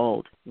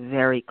cold,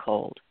 very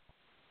cold.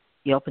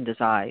 He opened his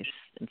eyes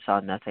and saw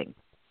nothing.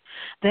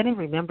 Then he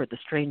remembered the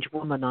strange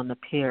woman on the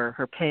pier,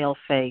 her pale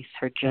face,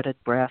 her jetted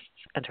breasts,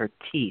 and her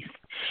teeth.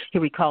 He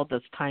recalled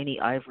those tiny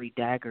ivory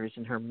daggers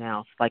in her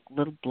mouth, like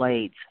little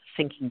blades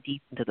sinking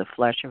deep into the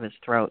flesh of his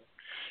throat.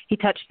 He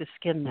touched the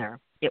skin there.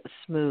 It was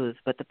smooth,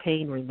 but the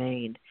pain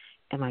remained.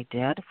 Am I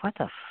dead? What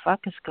the fuck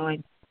is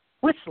going...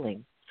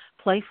 Whistling.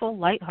 Playful,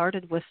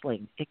 light-hearted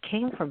whistling. It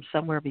came from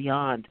somewhere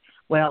beyond.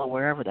 Well,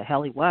 wherever the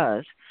hell he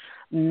was.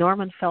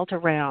 Norman felt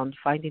around,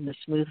 finding the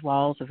smooth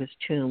walls of his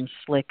tomb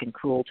slick and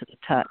cool to the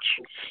touch.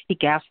 He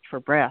gasped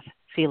for breath,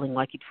 feeling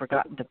like he'd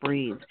forgotten to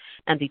breathe,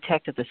 and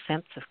detected the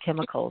scents of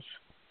chemicals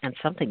and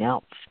something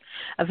else,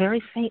 a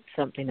very faint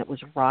something that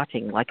was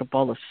rotting like a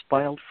bowl of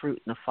spoiled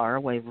fruit in a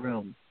faraway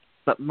room.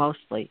 but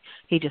mostly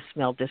he just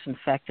smelled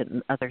disinfectant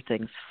and other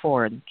things,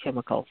 foreign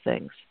chemical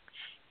things.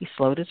 He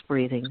slowed his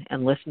breathing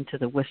and listened to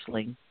the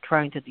whistling,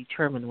 trying to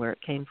determine where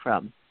it came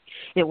from.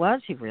 It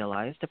was, he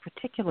realized, a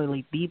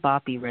particularly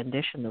beboppy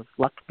rendition of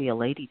Luck Be a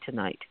Lady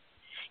Tonight.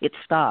 It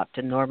stopped,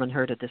 and Norman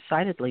heard a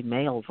decidedly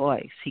male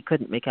voice. He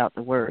couldn't make out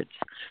the words.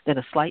 Then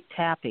a slight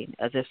tapping,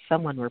 as if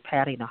someone were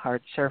patting a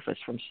hard surface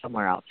from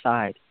somewhere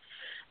outside.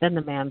 Then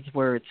the man's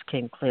words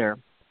came clear.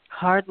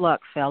 "Hard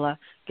luck, fella.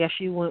 Guess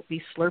you won't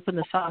be slurping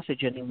the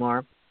sausage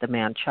anymore." The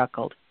man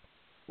chuckled.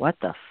 What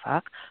the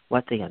fuck?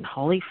 What the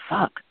unholy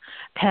fuck?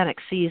 Panic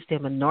seized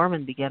him, and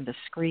Norman began to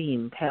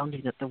scream,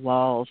 pounding at the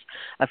walls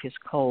of his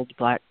cold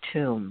black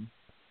tomb.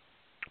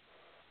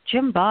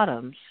 Jim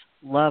Bottoms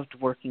loved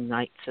working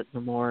nights at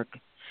the morgue.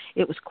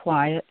 It was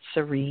quiet,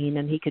 serene,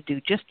 and he could do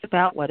just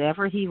about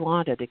whatever he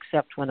wanted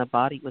except when a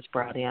body was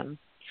brought in.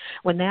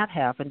 When that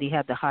happened, he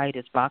had to hide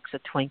his box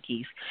of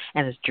Twinkies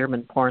and his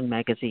German porn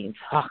magazines.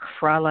 Ach,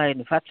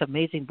 Fräulein, what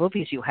amazing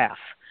boobies you have.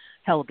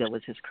 Helga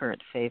was his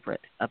current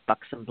favorite, a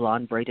buxom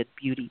blonde-braided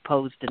beauty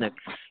posed in a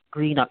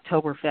green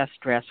Oktoberfest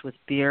dress with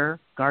beer,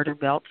 garter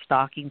belt,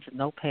 stockings, and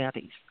no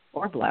panties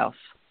or blouse.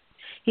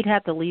 He'd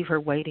had to leave her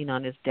waiting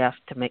on his desk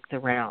to make the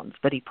rounds,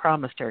 but he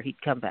promised her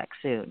he'd come back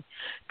soon,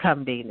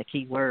 come being the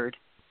key word.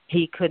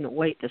 He couldn't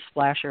wait to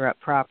splash her up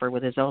proper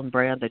with his own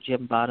brand of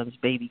Jim Bottom's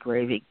baby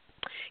gravy.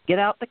 Get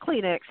out the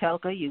Kleenex,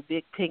 Helga, you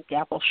big pink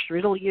apple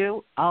strudel,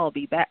 you. I'll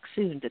be back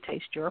soon to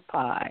taste your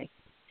pie.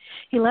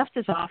 He left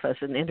his office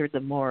and entered the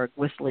morgue,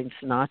 whistling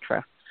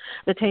Sinatra.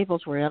 The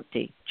tables were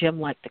empty.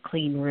 Jim liked a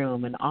clean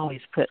room and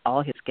always put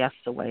all his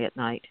guests away at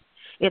night.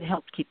 It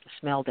helped keep the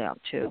smell down,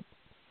 too.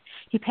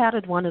 He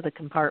patted one of the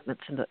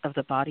compartments of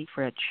the body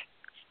fridge.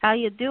 "How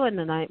you doing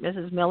tonight,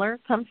 Mrs. Miller?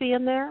 Comfy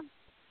in there?"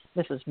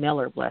 Mrs.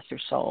 Miller, bless her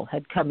soul,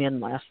 had come in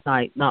last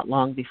night, not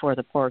long before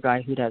the poor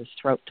guy who'd had his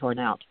throat torn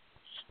out.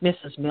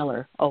 Mrs.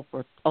 Miller,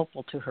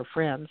 opal to her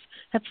friends,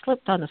 had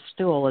slipped on a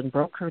stool and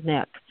broke her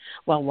neck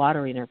while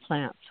watering her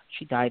plants.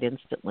 She died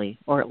instantly,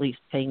 or at least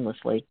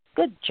painlessly.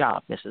 Good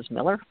job, Mrs.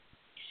 Miller.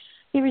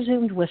 He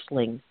resumed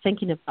whistling,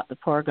 thinking about the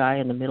poor guy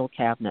in the middle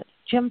cabinet.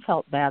 Jim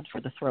felt bad for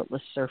the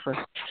throatless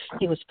surfer.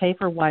 He was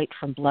paper white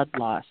from blood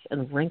loss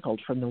and wrinkled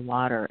from the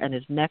water, and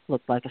his neck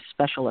looked like a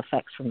special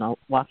effects from The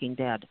Walking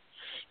Dead.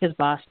 His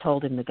boss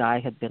told him the guy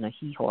had been a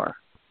he-whore.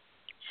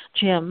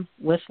 Jim,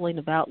 whistling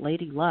about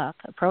Lady Luck,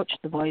 approached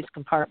the boys'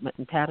 compartment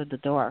and patted the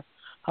door.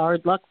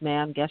 "Hard luck,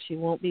 man. Guess you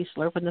won't be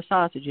slurping the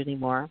sausage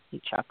anymore," he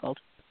chuckled.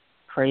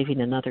 Craving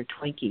another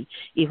Twinkie,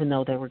 even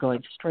though they were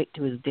going straight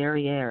to his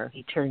derriere,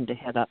 he turned to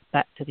head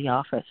back to the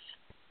office.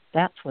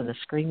 That's when the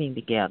screaming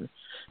began.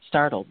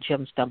 Startled,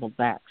 Jim stumbled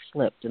back,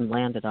 slipped, and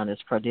landed on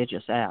his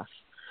prodigious ass.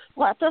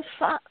 "What the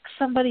fuck?"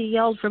 somebody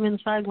yelled from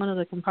inside one of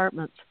the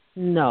compartments.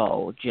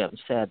 "No," Jim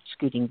said,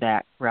 scooting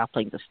back,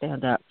 grappling to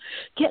stand up.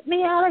 "Get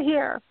me out of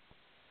here."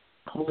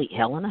 Holy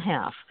hell and a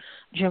half.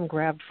 Jim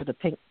grabbed for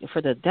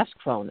the desk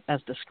phone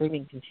as the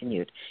screaming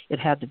continued. It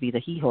had to be the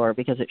he-whore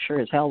because it sure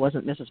as hell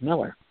wasn't Mrs.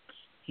 Miller.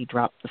 He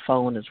dropped the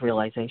phone as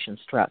realization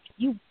struck.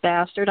 "You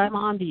bastard, I'm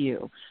on to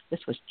you."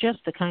 This was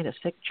just the kind of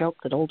sick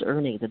joke that old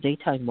Ernie, the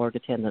daytime morgue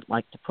attendant,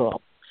 liked to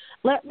pull.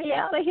 "Let me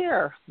out of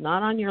here."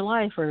 "Not on your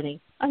life, Ernie."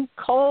 "I'm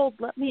cold.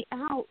 Let me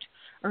out."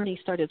 Ernie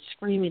started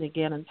screaming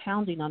again and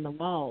pounding on the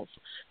walls.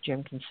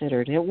 Jim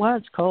considered. It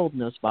was cold in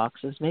those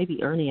boxes.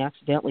 Maybe Ernie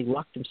accidentally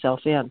locked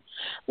himself in.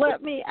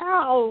 "Let me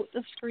out!"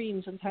 The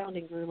screams and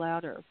pounding grew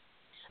louder.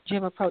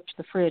 Jim approached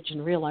the fridge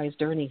and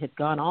realized Ernie had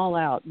gone all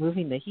out,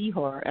 moving the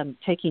he-whore and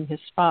taking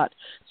his spot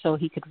so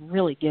he could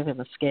really give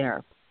him a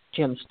scare.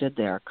 Jim stood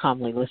there,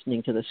 calmly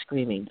listening to the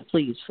screaming, the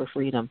pleas for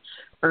freedom.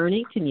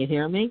 "Ernie, can you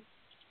hear me?"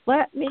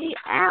 "Let me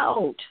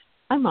out."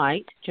 "I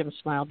might." Jim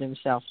smiled to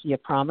himself. "You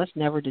promise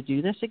never to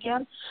do this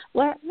again?"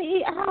 "Let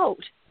me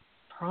out."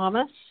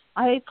 "Promise?"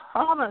 "I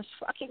promise.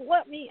 Fucking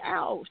let me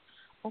out."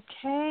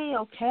 Okay.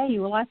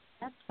 Well,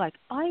 that's like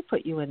I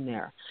put you in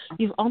there.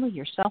 You've only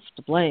yourself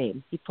to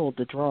blame." He pulled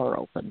the drawer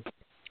open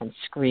and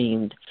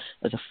screamed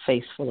as a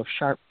face full of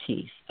sharp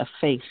teeth, a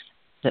face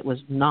that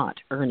was not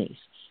Ernie's,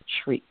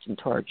 shrieked and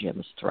tore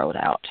Jim's throat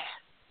out.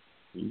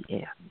 The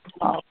end.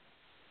 Oh.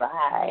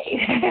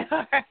 Bye.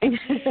 All right.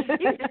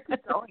 You just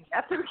keep going.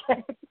 That's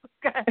okay.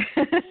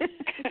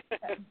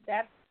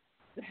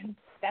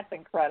 That's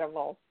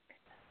incredible.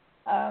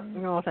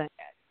 No, thanks.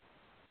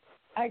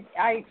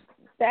 I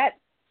that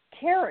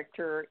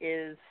character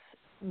is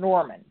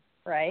Norman,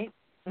 right?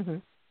 Mm-hmm.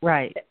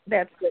 Right.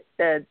 That's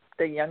the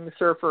young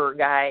surfer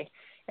guy,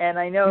 and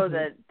I know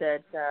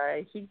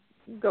that he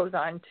goes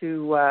on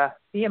to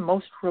be a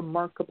most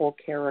remarkable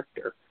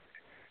character.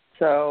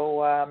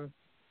 So.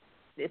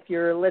 If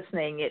you're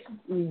listening,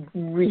 you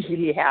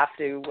really have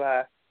to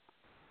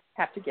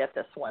get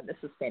this one. This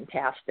is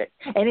fantastic,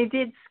 and it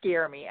did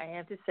scare me. I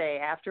have to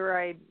say,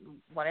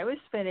 when I was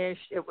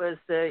finished, it was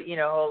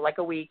like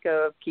a week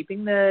of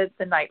keeping the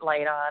night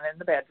light on in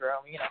the bedroom,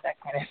 that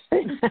kind of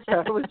thing.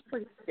 So it was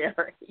pretty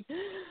scary.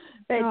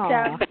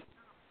 But,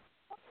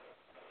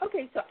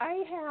 okay, so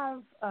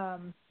I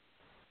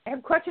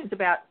have questions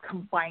about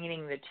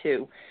combining the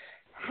two.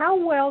 how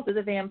well do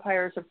the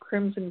vampires of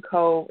Crimson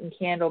Cove and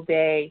Candle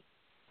Bay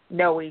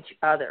know each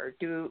other?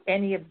 Do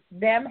any of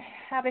them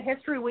have a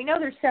history? We know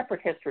they're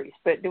separate histories,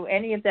 but do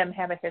any of them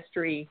have a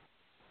history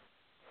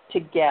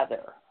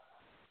together?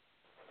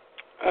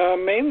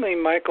 Mainly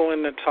Michael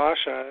and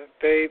Natasha.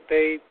 They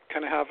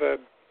kind of have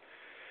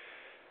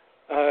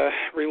a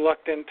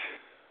reluctant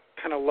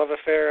kind of love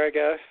affair, I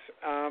guess.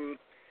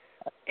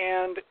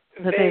 And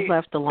they've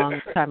left a long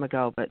time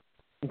ago, but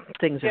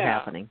things are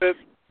happening.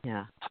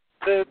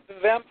 The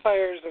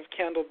vampires of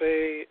Candle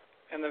Bay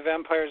and the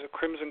vampires of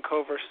Crimson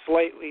Cove are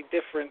slightly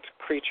different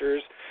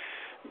creatures,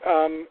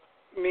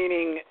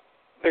 meaning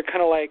they're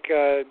kind of like,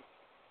 I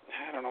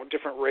don't know,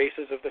 different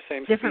races of the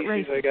same different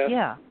species, races, I guess.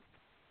 Yeah.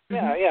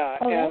 Yeah, yeah,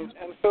 and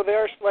so they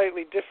are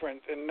slightly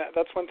different, and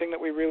that's one thing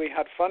that we really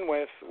had fun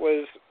with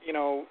was, you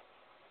know,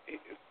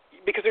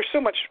 because there's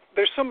so much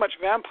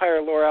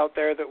vampire lore out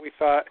there that we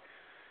thought,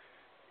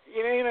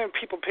 you know,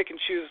 people pick and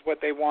choose what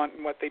they want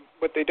and what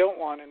they don't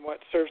want and what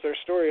serves their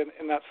story,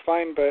 and that's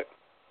fine. But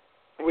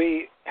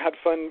we had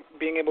fun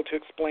being able to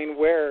explain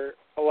where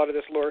a lot of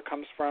this lore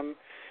comes from,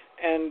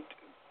 and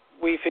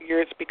we figure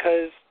it's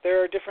because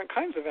there are different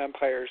kinds of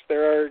vampires.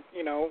 There are,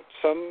 you know,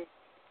 some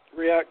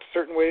react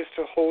certain ways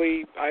to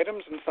holy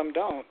items and some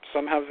don't.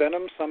 Some have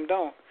venom, some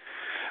don't.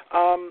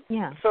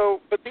 So,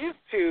 but these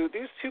two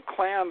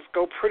clans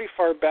go pretty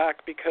far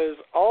back because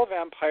all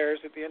vampires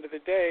at the end of the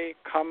day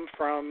come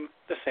from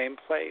the same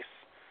place.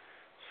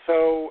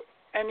 So,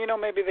 and you know,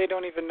 maybe they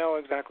don't even know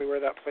exactly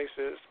where that place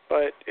is,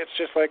 but it's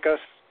just like us,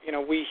 you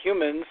know, we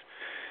humans,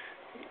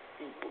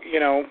 you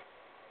know,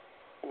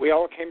 we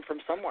all came from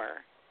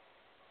somewhere.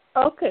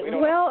 Okay,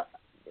 well,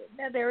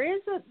 now there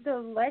is the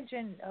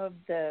legend of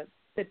the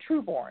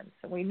Trueborns.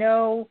 We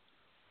know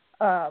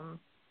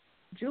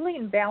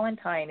Julian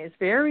Valentine is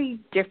very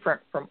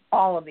different from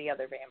all of the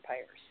other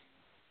vampires.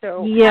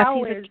 So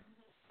how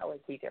is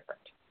he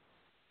different?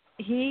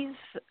 He's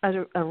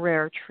a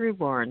rare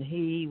Trueborn.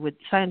 He would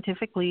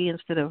scientifically,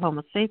 instead of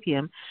Homo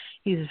sapien,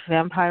 he's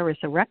Vampirus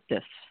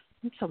erectus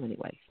in so many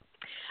ways.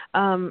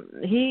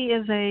 He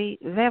is a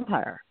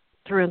vampire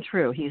through and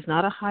through. He's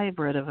not a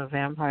hybrid of a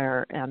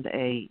vampire and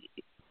a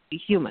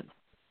human,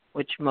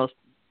 which most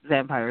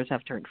vampires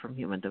have turned from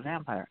human to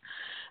vampire.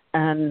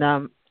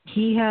 And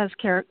he has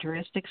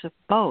characteristics of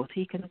both.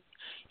 He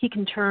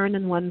can turn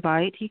in one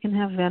bite. He can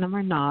have venom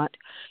or not.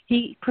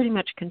 He pretty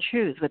much can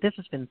choose. But this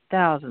has been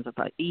thousands and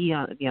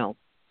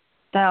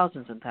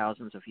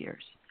thousands of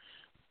years.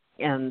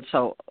 And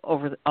so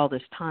over all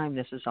this time,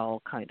 this has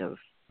all kind of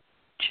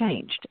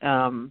changed.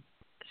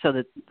 So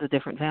that the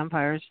different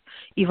vampires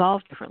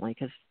evolved differently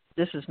because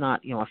this is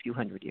not, you know, a few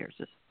hundred years.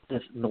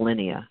 This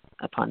millennia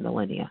upon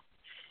millennia.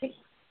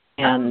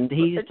 And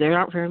there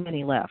aren't very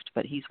many left,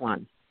 but he's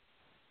one.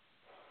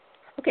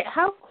 Okay,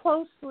 how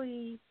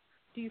closely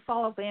do you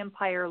follow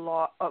vampire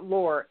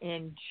lore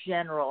in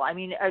general? I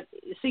mean,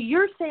 so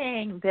you're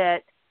saying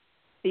that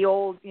the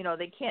old, you know,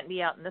 they can't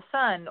be out in the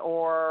sun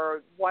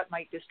or what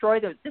might destroy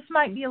them. This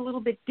might be a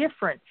little bit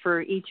different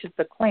for each of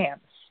the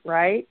clans,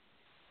 right?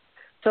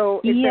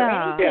 So is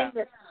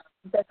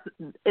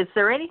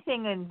there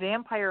anything in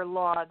vampire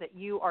law that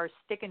you are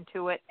sticking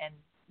to it and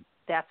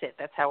that's it,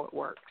 that's how it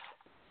works?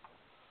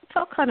 It's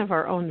all kind of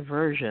our own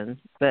version,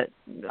 but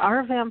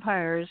our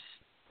vampires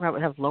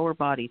have lower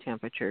body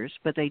temperatures,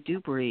 but they do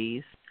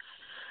breathe.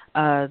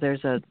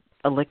 There's a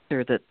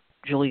elixir that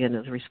Julian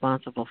is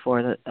responsible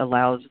for that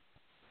allows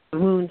the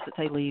wounds that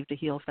they leave to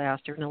heal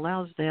faster and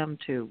allows them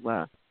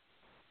to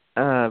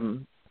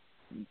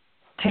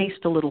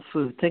taste a little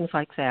food, things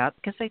like that,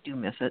 because they do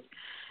miss it.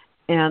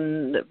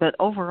 But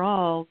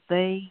overall,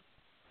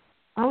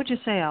 how would you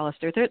say,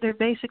 Alistair? They're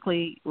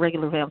basically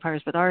regular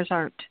vampires, but ours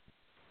aren't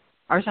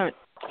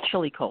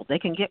chilly cold. They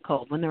can get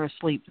cold. When they're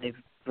asleep, they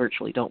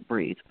virtually don't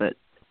breathe, but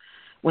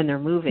when they're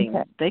moving,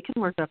 they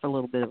can work up a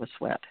little bit of a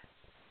sweat.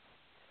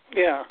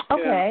 Yeah.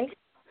 Okay.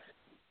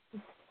 Yeah.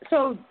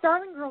 So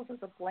Darling Girls is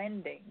a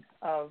blending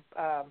of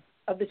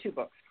the two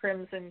books,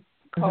 Crimson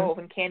Cove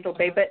and Candle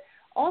Bay, but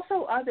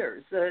also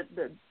others.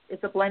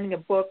 It's a blending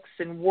of books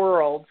and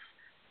worlds.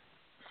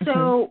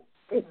 So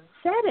its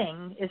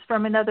setting is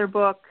from another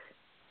book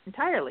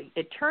entirely,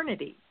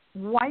 Eternity.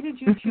 Why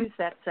did you choose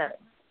that setting?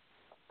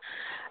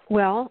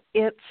 Well,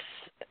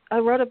 I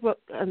wrote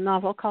a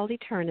novel called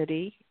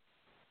Eternity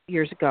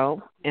years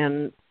ago,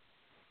 and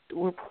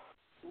we're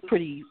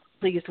pretty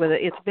pleased with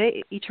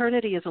it.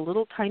 Eternity is a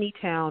little tiny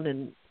town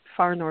in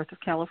far north of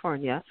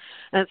California,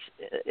 and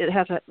it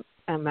has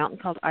a mountain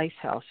called Ice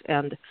House,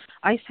 and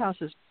Ice House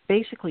is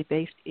basically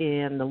based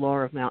in the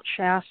lore of Mount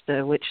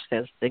Shasta, which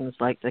says things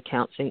like the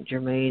Count Saint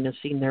Germain is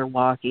seen there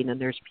walking, and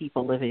there's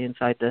people living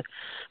inside the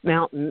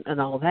mountain and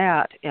all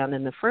that. And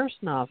in the first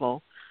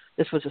novel,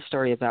 this was a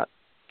story about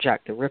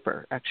Jack the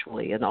Ripper,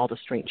 actually, and all the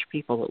strange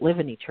people that live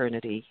in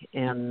Eternity.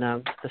 And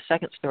the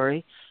second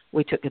story,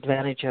 we took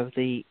advantage of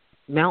the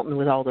mountain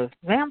with all the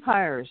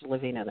vampires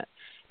living in it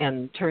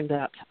and turned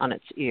that on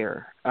its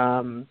ear.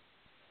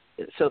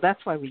 So that's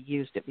why we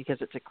used it, because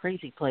it's a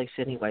crazy place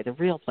anyway. The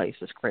real place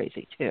is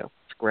crazy, too.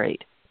 It's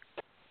great.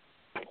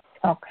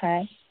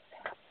 Okay.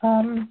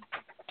 Now,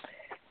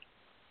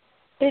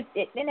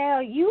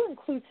 you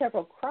include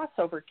several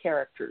crossover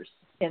characters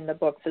in the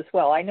books as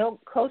well. I know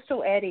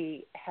Coastal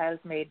Eddie has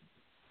made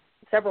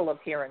several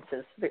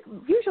appearances,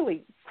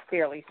 usually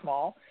fairly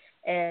small,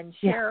 and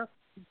Sheriff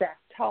Zach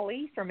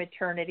Tully from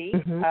Eternity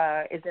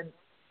is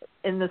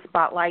in the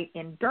spotlight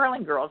in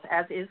Darling Girls,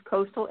 as is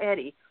Coastal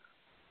Eddie.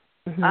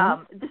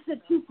 This is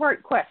a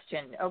two-part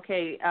question.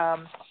 Okay,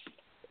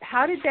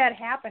 how did that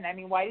happen? I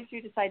mean, why did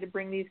you decide to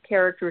bring these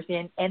characters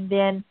in? And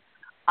then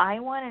I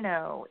want to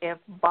know if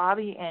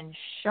Bobby and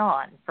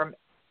Sean from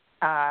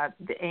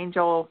the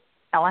Angel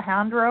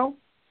Alejandro,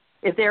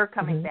 if they're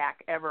coming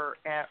back ever,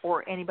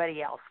 or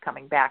anybody else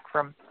coming back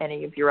from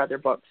any of your other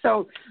books.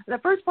 So the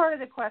first part of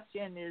the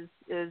question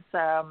is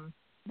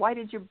why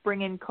did you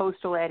bring in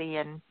Coastal Eddie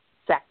and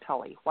Zach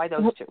Tully? Why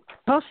those two?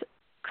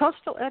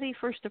 Coastal Eddie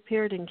first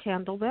appeared in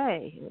Candle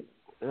Bay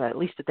at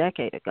least a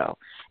decade ago,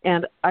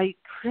 and I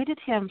created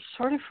him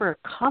sort of for a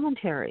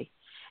commentary.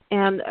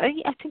 And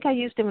I think I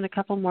used him in a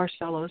couple more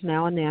solos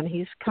now and then.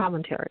 He's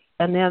commentary.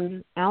 And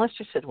then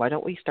Alistair said, why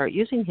don't we start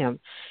using him?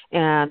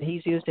 And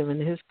he's used him in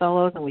his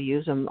solos, and we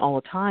use him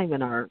all the time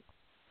in our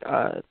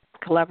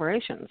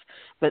collaborations.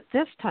 But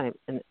this time,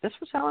 and this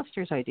was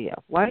Alistair's idea,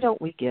 why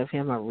don't we give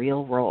him a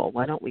real role?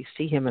 Why don't we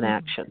see him in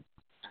action?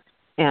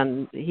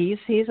 And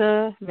he's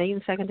a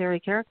main secondary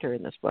character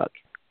in this book.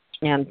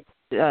 And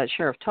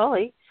Sheriff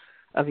Tully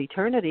of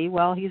Eternity,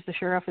 well, he's the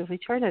Sheriff of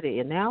Eternity,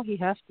 and now he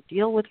has to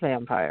deal with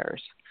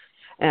vampires.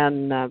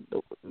 And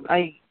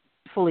I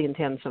fully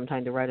intend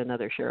sometime to write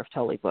another Sheriff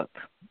Tully book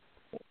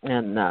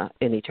in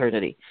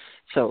Eternity.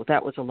 So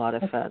that was a lot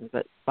of fun.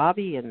 But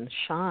Bobby and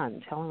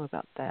Sean, tell them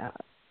about that.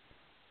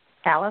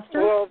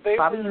 Alistair? Well,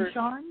 Bobby and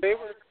Sean? They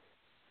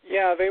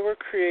were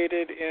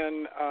created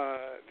in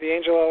the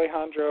Angel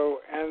Alejandro,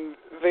 and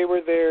they were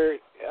there.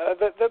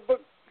 The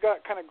book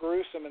got kind of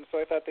gruesome, and so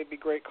I thought they'd be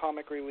great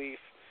comic relief.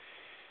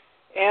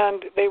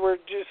 And they were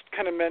just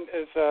kind of meant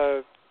as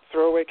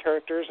throwaway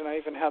characters, and I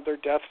even had their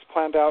deaths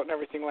planned out and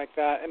everything like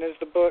that. And as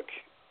the book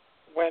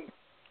went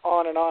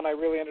on and on, I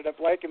really ended up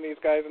liking these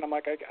guys, and I'm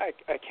like, I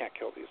can't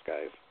kill these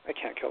guys. I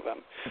can't kill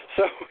them.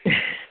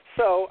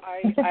 So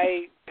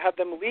I had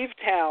them leave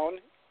town,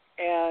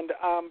 and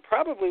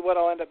probably what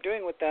I'll end up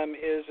doing with them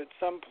is at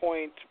some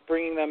point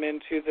bringing them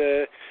into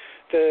the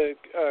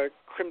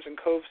Crimson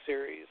Cove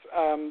series.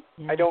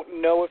 I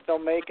don't know if they'll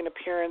make an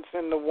appearance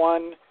in the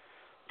one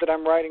that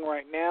I'm writing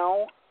right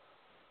now,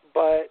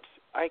 but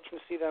I can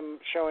see them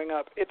showing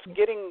up. It's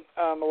getting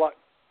a lot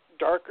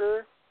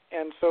darker,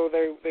 and so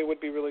they would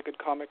be really good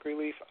comic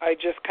relief. I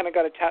just kind of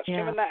got attached to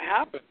them, and that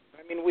happened.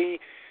 I mean, we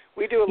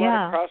do a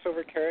lot of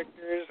crossover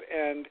characters,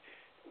 and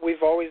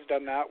we've always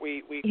done that.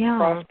 We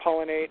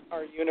cross-pollinate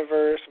our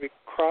universe. We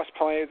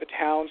cross-pollinate the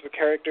towns, the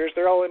characters.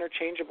 They're all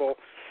interchangeable.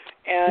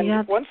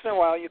 And once in a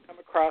while you come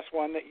across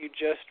one that you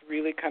just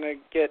really kind of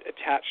get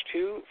attached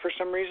to for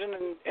some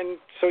reason, and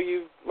so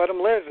you let them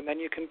live, and then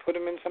you can put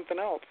them in something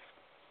else.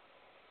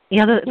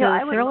 Yeah, the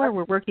thriller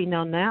we're working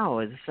on now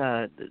is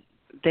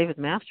David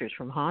Masters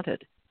from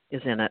Haunted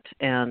is in it,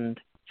 and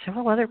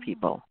several other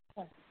people.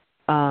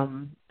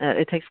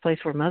 It takes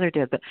place where Mother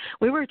did, but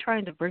we were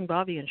trying to bring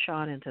Bobby and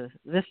Sean into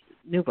this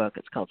new book.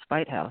 It's called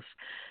Spite House,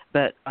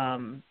 but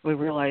we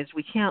realized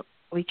we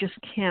just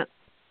can't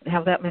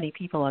have that many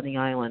people on the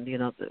island, you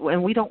know,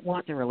 and we don't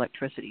want their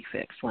electricity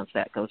fixed once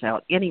that goes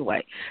out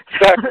anyway.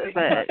 Exactly.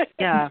 But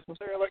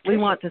we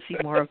want to see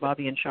more of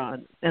Bobby and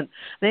Sean, and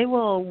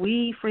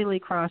we freely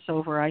cross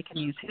over. I can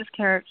use his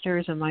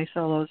characters in my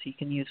solos, he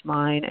can use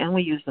mine, and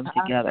we use them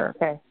together.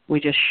 Okay.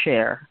 We just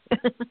share.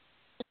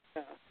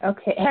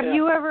 Okay. Have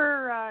you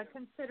ever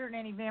considered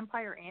any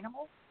vampire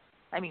animals?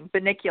 I mean,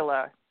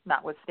 Bunnicula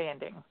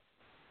notwithstanding.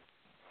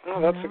 Oh,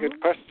 that's a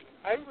good question.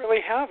 I really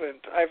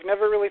haven't. I've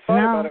never really thought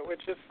about it,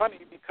 which is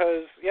funny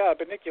because,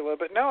 Bunnicula.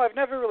 But no, I've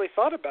never really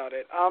thought about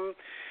it.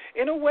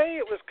 In a way,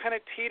 it was kind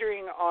of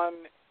teetering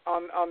on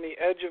the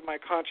edge of my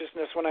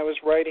consciousness when I was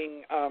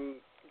writing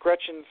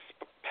Gretchen's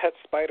pet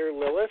spider,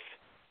 Lilith.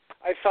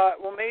 I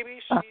thought, well, maybe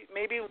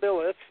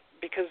Lilith,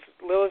 because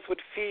Lilith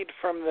would feed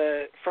from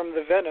the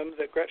venom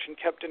that Gretchen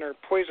kept in her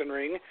poison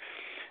ring.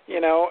 You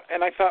know,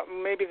 and I thought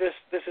maybe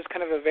this is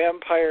kind of a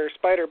vampire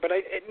spider, but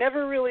it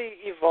never really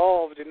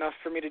evolved enough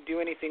for me to do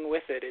anything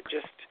with it. It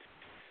just,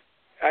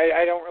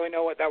 I don't really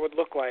know what that would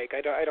look like.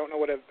 I don't know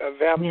what a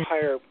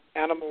vampire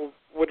animal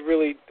would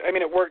really. I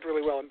mean, it worked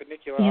really well in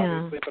Bunnicula,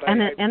 obviously, but I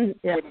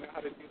wouldn't know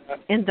how to do that.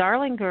 In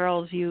Darling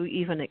Girls, you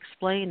even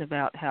explain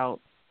about how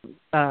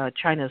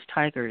China's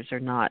tigers are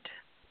not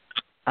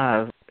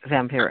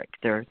vampiric;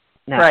 they're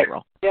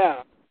natural.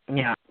 Right.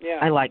 Yeah,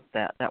 I liked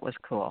that. That was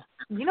cool.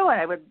 You know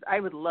what? I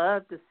would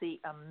love to see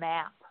a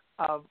map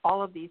of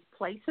all of these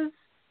places,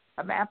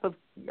 a map of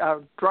a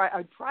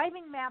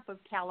driving map of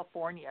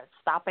California,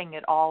 stopping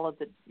at all of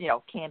the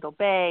Candle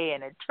Bay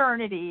and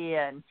Eternity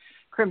and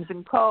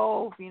Crimson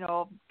Cove. You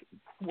know,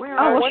 where?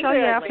 Oh, we'll show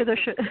you after the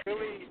show.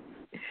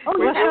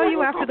 We'll show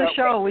you after the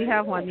show. We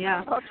have one.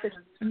 Yeah. Okay.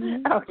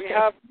 We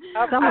have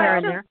somewhere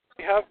in there.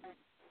 We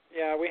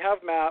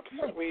have maps.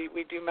 We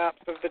do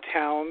maps of the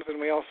towns, and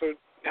we also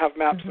have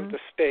maps of the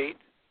state.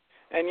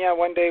 And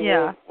one day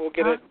we'll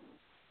get it.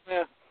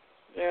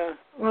 Yeah.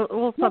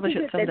 We'll publish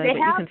it someday, but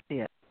you can see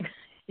it.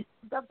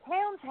 The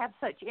towns have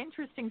such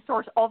interesting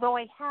stories, although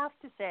I have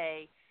to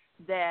say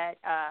that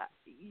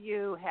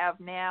you have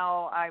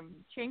now, I've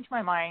changed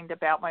my mind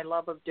about my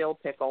love of dill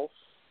pickles.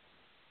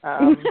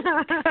 I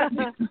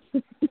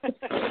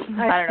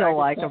still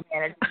like them.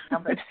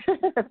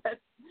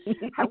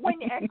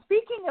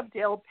 Speaking of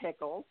dill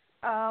pickles,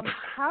 how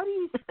do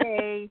you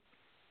stay,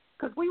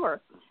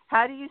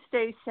 how do you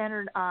stay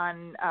centered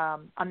on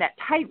that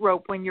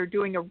tightrope when you're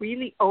doing a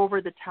really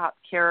over-the-top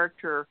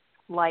character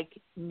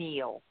like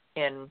Neil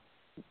in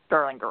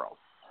Darling Girls?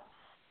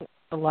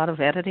 A lot of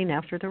editing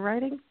after the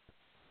writing?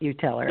 You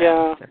tell her.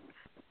 Yeah.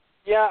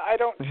 Yeah, I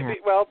don't.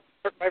 Well,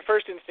 my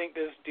first instinct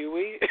is, do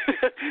we?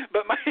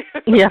 but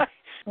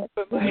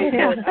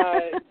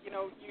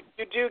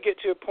you do get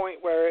to a point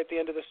where at the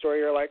end of the story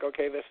you're like,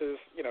 okay, this is,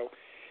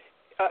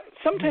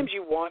 sometimes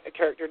you want a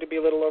character to be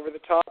a little over the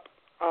top,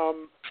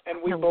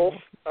 and we both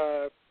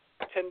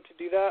tend to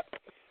do that.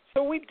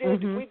 So we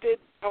did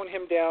tone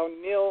him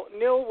down. Neil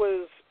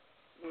was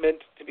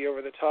meant to be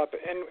over the top,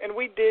 and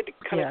we did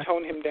kind of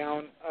tone him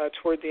down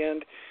toward the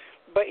end,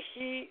 but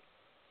he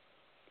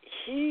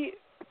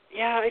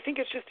I think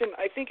it's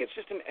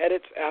just in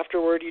edits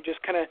afterward. You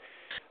just kind of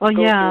go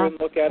through and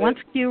look at Once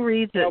Q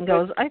reads it and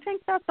goes, I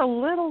think that's a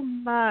little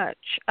much.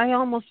 I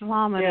almost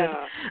vomited.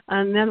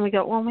 And then we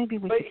go, well, maybe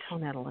we could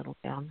tone that a little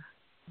down.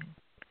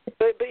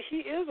 But he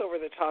is over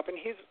the top, and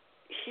he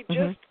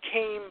just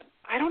came.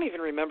 I don't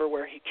even remember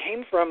where he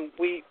came from.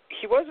 He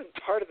wasn't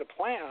part of the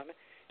plan.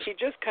 He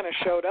just kind of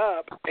showed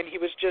up, and he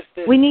was just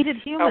this we needed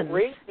humans.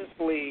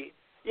 outrageously.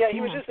 Yeah,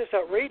 he was just this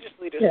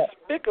outrageously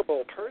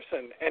despicable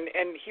person, and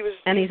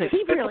he's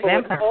despicable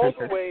in all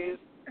the ways.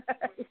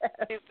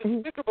 He's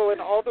despicable in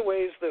all the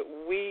ways that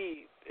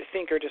we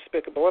think are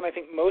despicable, and I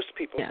think most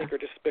people think are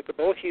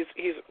despicable. He's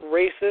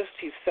racist,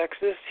 he's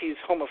sexist, he's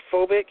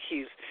homophobic,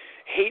 he's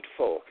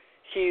hateful.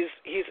 He's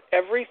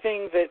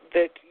everything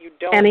that you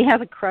don't. And he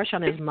has a crush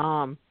on his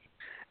mom.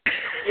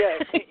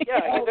 He's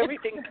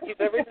everything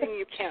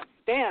you can't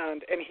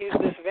stand, and he's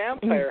this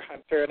vampire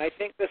hunter. And I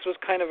think this was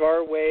kind of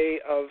our way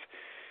of,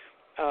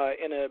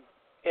 in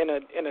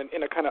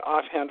a kind of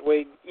offhand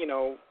way,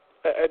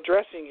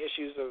 addressing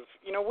issues of,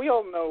 we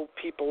all know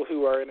people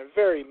who are in a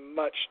very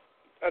much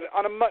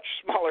on a much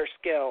smaller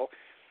scale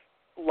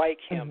like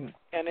him,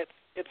 and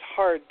it's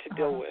hard to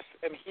deal with.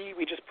 And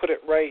we just put it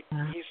right.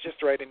 He's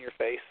just right in your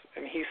face,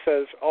 and he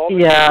says all the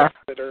things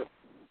that are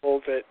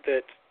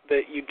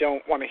that you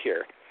don't want to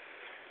hear.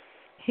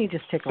 He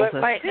just tickles us.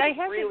 But I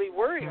didn't really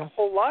worry a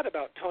whole lot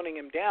about toning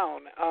him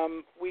down.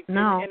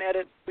 In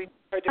edit, we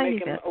tried to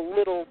make him a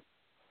little.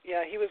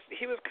 Yeah, he was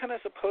kind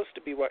of supposed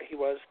to be what he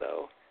was,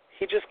 though.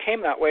 He just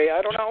came that way.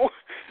 I don't know.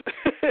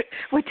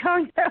 we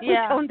toned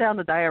down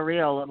the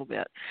diarrhea a little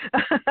bit.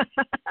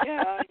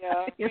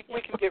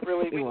 We can get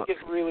really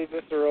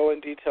visceral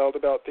and detailed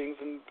about things,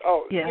 and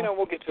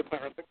we'll get to a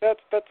point where it's like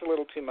that's a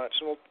little too much,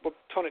 and we'll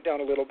tone it down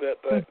a little bit.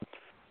 But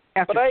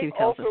I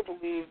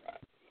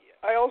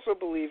also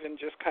believe in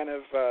just kind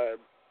of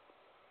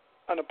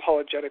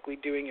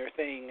unapologetically doing your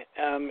thing.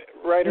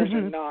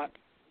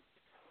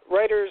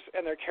 Writers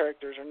and their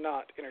characters are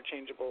not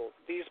interchangeable.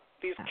 These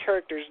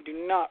characters do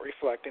not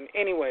reflect in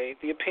any way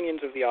the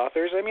opinions of the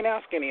authors. I mean,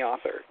 ask any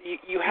author.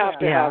 You have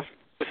to have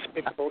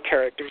despicable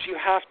characters. You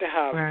have to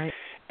have,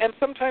 and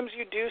sometimes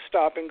you do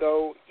stop and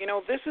go,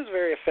 this is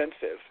very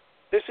offensive.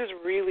 This is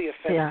really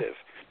offensive.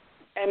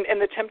 And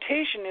the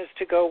temptation is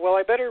to go, well,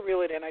 I better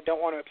reel it in. I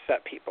don't want to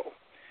upset people.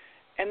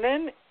 And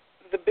then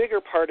the bigger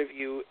part of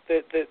you,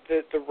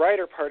 the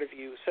writer part of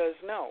you, says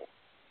no.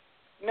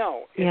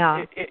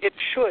 It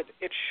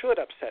should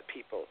upset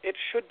people. It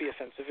should be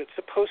offensive. It's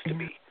supposed to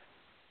be.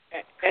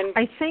 And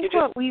I think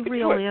what we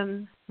reel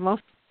in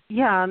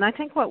and I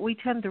think what we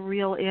tend to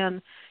reel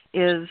in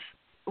is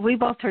we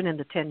both turn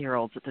into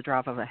 10-year-olds at the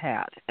drop of a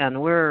hat,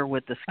 and we're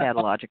with the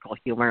scatological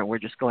humor, and we're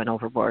just going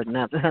overboard, and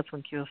that's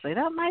when Q will say,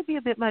 that might be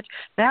a bit much.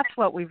 That's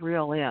what we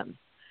reel in.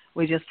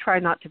 We just try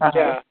not to be.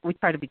 We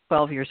try to be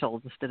 12 years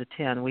old instead of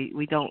 10.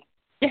 We don't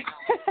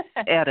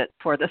edit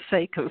for the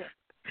sake of,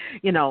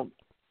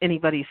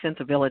 anybody's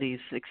sensibilities,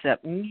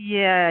 except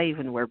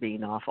even we're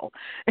being awful.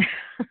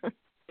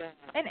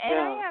 And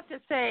I have to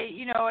say,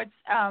 it's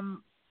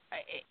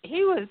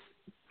he was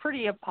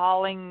pretty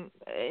appalling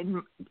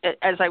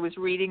as I was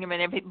reading him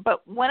and everything.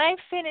 But when I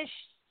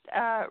finished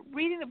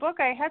reading the book,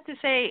 I had to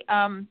say,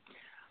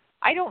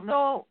 I don't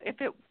know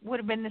if it would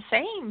have been the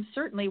same,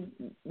 certainly,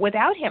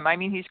 without him. I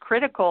mean, he's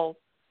critical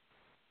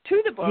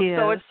to the book,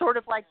 so it's sort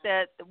of like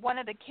one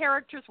of the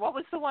characters. What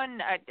was the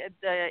one?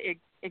 The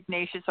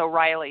Ignatius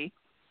O'Reilly.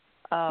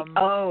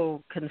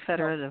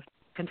 Confederacy of Dunces.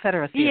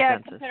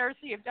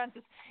 Confederacy of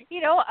Dunces.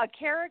 A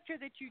character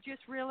that you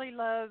just really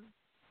love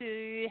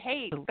to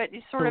hate, but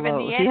it's sort of in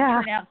the end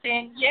turn out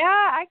saying,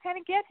 I kind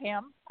of get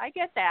him. I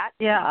get that.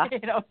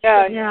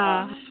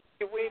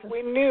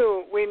 We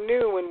knew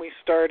when we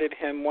started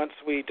him once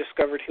we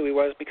discovered who he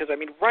was, because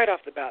right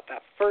off the bat,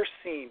 that first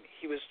scene,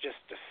 he was just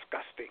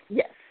disgusting.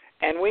 Yes.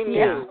 And we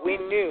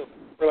knew.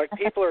 We're like,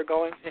 people are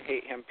going to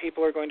hate him.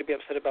 People are going to be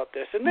upset about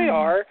this, and they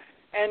are.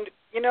 And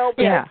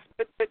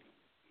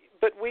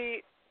but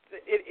we,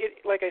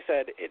 like I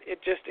said,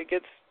 it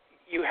gets.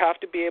 You have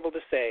to be able to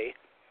say.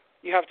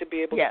 You have to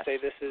be able to say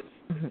this is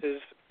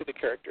who the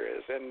character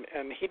is,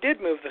 and he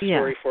did move the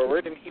story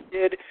forward, and he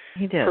did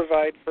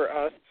provide for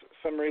us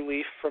some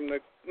relief from the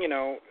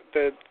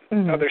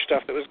other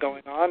stuff that was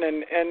going on,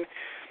 and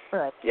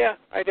but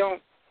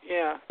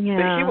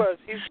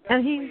he's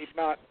definitely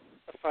not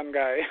a fun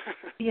guy.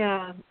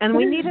 And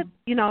we needed,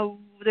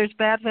 there's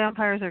bad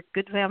vampires, there are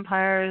good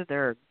vampires,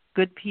 there are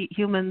good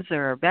humans,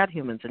 there are bad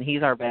humans, and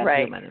he's our bad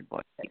human, and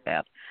boy, he's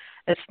bad.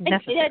 It's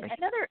necessary.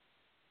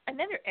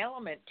 Another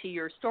element to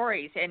your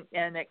stories,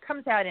 and it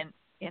comes out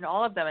in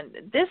all of them,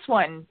 and this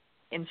one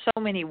in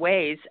so many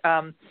ways,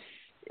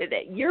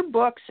 that your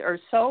books are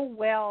so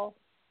well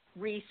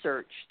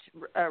researched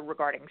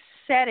regarding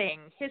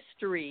setting,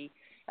 history,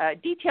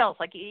 details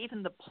like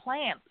even the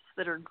plants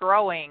that are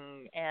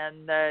growing,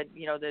 and the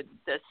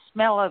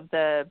smell of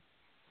the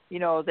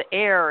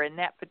air in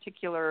that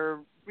particular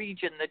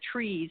region, the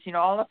trees,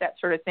 all of that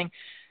sort of thing.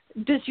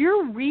 Does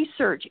your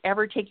research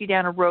ever take you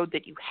down a road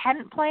that you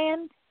hadn't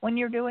planned when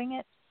you're doing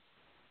it?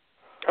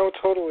 Oh,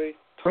 totally.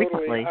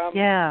 Frequently,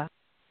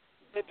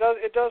 It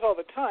does all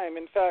the time.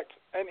 In fact,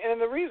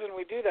 and the reason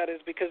we do that is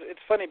because it's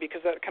funny,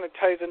 because that kind of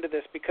ties into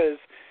this, because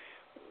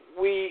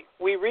we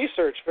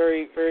research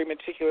very, very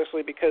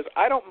meticulously, because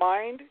I don't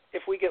mind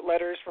if we get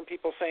letters from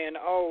people saying,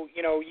 oh,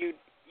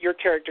 your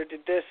character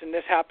did this and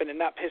this happened and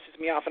that pisses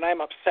me off and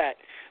I'm upset.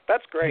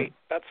 That's great.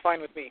 That's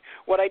fine with me.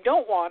 What I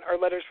don't want are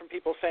letters from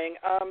people saying,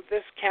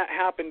 this can't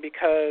happen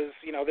because,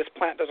 this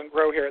plant doesn't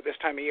grow here at this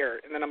time of year.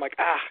 And then I'm like,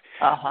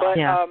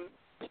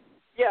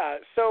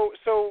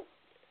 So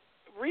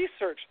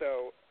research,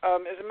 though,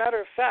 as a matter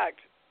of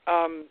fact,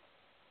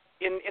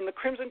 in the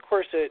Crimson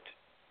Corset,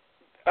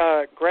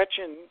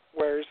 Gretchen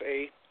wears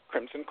a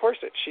crimson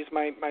corset. She's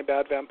my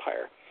bad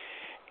vampire.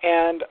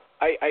 And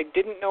I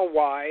didn't know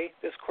why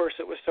this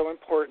corset was so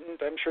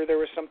important. I'm sure there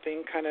was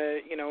something kind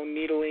of,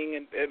 needling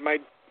in my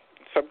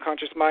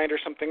subconscious mind or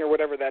something, or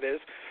whatever that is.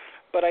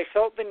 But I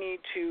felt the need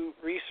to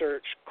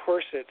research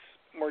corsets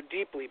more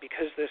deeply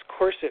because this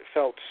corset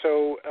felt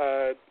so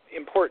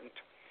important.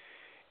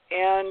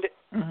 And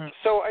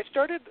so I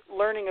started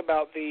learning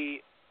about the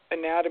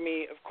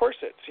anatomy of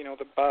corsets,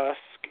 the busk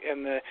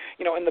and the,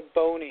 and the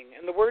boning.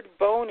 And the word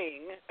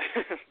boning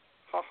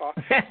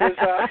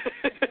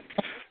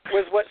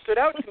was what stood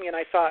out to me, and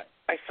I thought,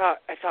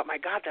 my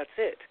God, that's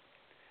it.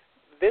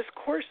 This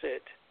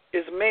corset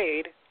is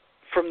made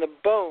from the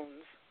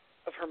bones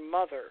of her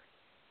mother,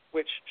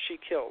 which she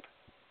killed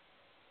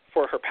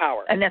for her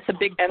power. And that's a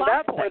big and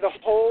that's where the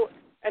whole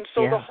and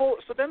so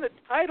so then the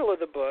title of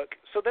the book,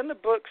 the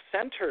book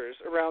centers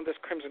around this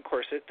crimson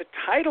corset. The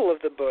title of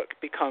the book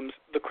becomes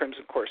The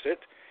Crimson Corset,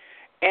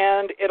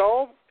 and it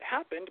all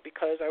happened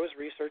because I was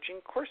researching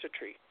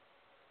corsetry.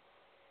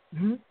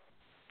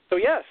 So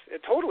yes,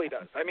 it totally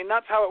does. I mean,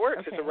 that's how it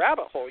works. It's a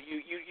rabbit hole.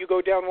 You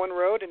go down one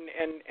road and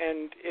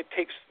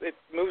it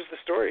moves the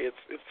story.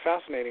 It's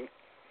fascinating.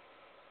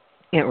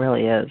 It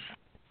really is.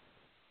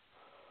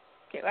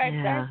 Okay,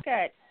 I've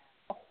got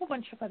a whole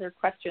bunch of other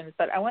questions,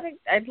 but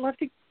I'd love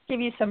to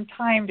give you some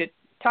time to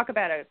talk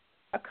about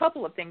a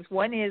couple of things.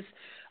 One is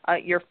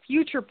your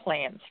future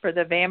plans for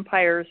the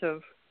Vampires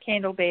of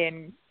Candle Bay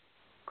and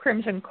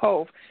Crimson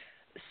Cove.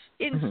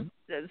 In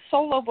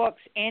solo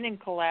books and in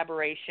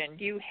collaboration,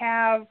 do you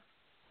have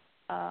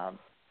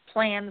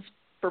plans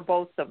for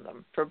both of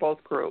them, for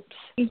both groups?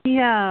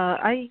 Yeah,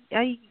 I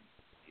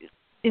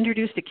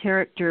introduced a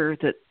character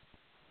that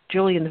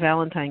Julian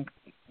Valentine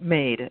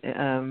made,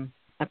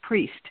 a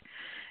priest,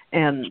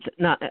 and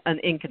not an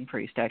Incan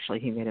priest, actually.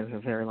 He made it a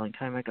very long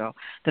time ago,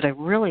 that I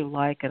really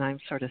like, and I'm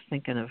sort of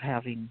thinking of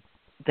having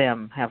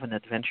them have an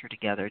adventure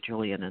together,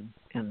 Julian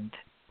and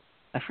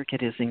I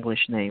forget his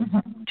English name,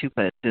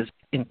 Tupa, his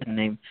Incan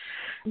name.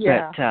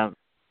 Yeah.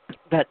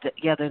 But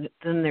then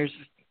there's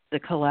the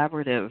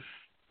collaborative.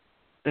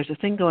 There's a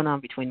thing going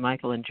on between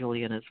Michael and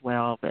Julian as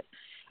well. But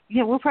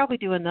yeah, we'll probably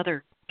do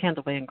another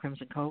Candle Bay and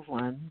Crimson Cove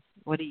one.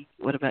 What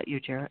about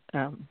you, Jarrett?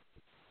 We'll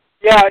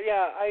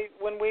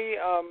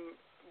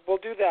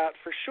do that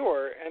for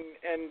sure.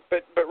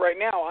 But right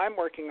now I'm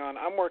working on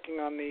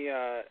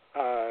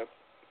the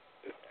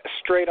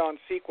straight on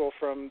sequel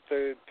from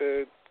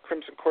the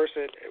Crimson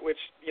Corset, which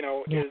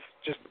is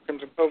just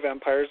Crimson Cove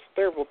vampires.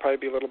 There will probably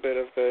be a little bit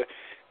of the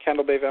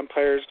Candle Bay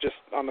vampires just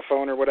on the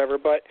phone or whatever,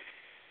 but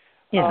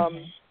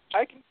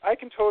I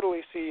can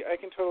totally see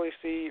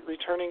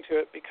returning to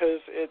it,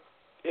 because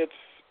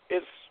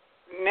it's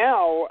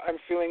now I'm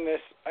feeling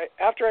this.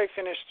 After I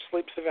finished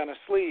Sleep Savannah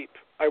Sleep,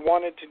 I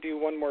wanted to do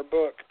one more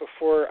book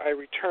before I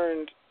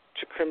returned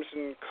to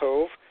Crimson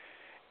Cove,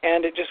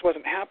 and it just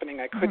wasn't happening.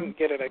 I couldn't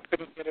get it.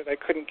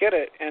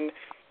 And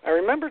I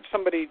remembered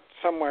somebody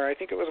somewhere, I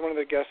think it was one of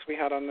the guests we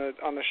had on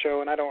the show,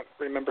 and I don't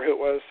remember who it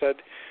was,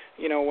 said,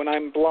 when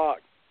I'm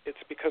blocked, it's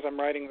because I'm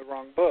writing the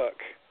wrong book.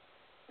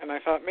 And I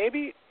thought,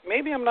 maybe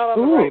I'm not on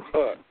the right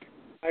book.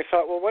 I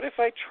thought, well, what if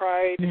I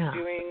tried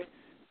doing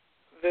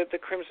the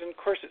Crimson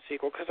Corset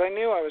sequel? Because I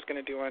knew I was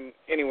going to do one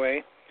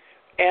anyway.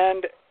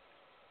 And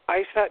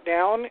I sat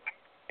down,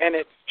 and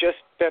it's just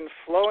been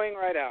flowing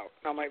right out.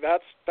 And I'm like,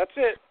 that's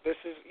it. This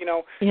is,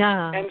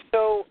 Yeah. And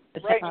so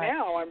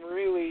now I'm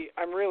really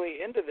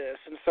into this,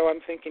 and so I'm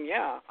thinking,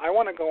 I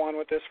want to go on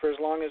with this for as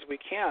long as we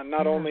can.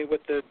 Not only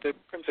with the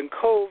Crimson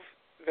Cove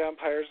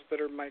vampires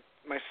that are my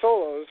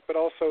solos, but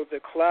also the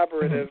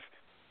collaborative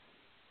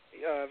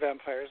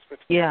vampires with.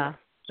 Yeah,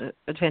 the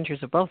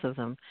adventures of both of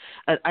them.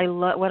 I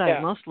what I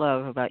most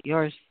love about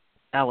yours,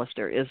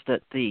 Alistair, is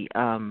that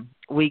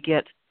we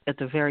get at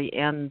the very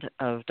end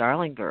of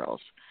Darling Girls,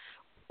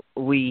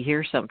 we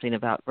hear something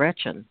about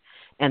Gretchen,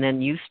 and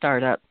then you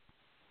start up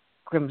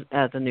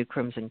the new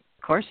Crimson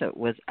Corset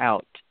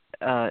without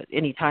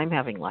any time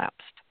having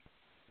lapsed.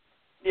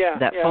 Yeah,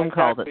 that phone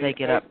exactly. call that they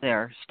get up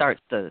there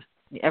starts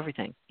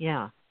everything.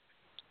 Yeah.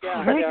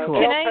 Yeah, very cool.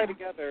 They all tie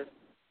together.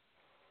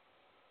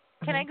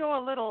 Can I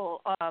go a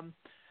little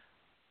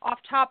off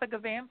topic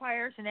of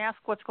vampires and ask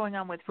what's going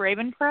on with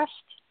Ravencrest?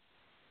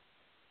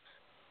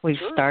 We've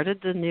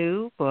started the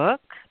new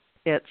book.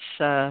 It's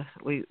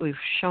we've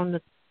shown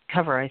the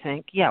cover, I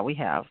think. Yeah, we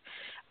have.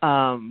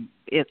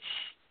 It's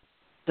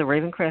the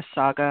Ravencrest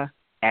Saga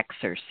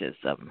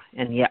Exorcism,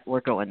 and yet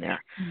we're going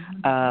there.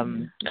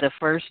 The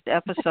first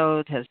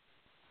episode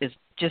is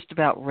just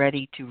about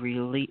ready to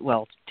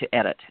to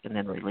edit and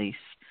then release.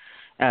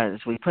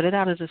 As we put it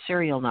out as a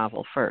serial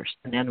novel first,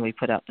 and then we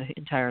put out the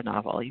entire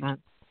novel. You want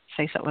to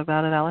say something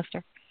about it,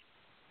 Alistair?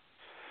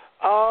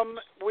 I'm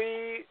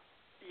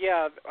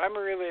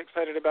really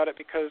excited about it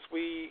because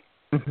we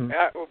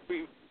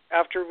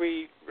after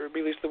we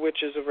released The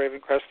Witches of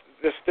Ravencrest,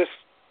 this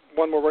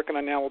one we're working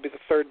on now will be the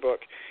third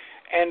book,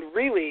 and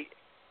really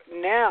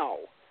now,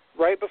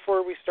 right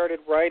before we started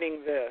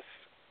writing this,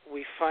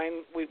 we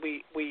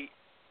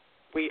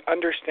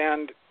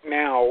understand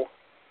now.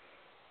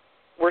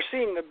 We're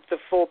seeing the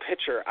full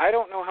picture. I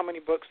don't know how many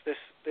books this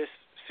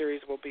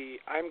series will be.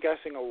 I'm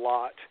guessing a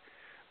lot,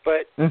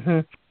 but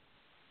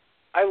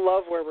I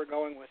love where we're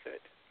going with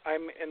it.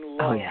 I'm in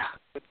love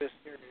with this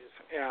series.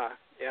 Yeah,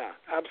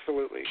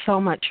 absolutely. So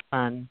much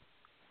fun.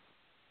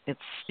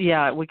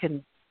 We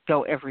can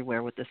go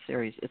everywhere with this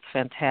series. It's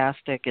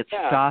fantastic. It's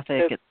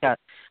gothic. It's got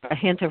a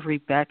hint of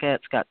Rebecca.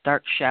 It's got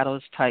Dark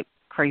Shadows type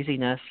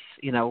craziness.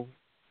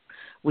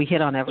 We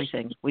hit on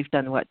everything. We've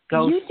done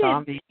ghosts,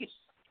 zombies,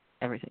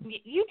 everything.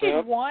 You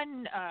did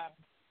one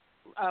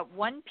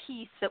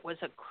piece that was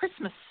a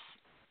Christmas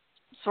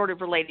sort of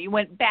related. You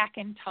went back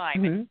in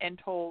time and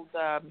told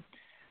a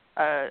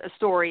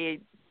story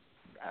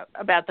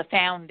about the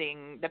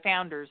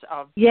founders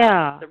of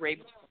the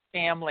Raven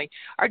family.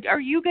 Are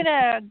you going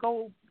to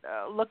go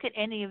look at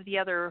any of the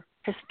other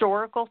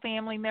historical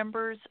family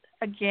members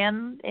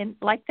again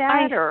like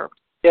that?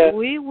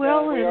 We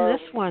will in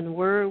this one.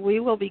 We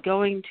will be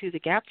going to the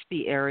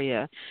Gatsby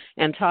area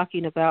and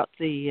talking about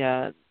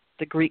the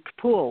Greek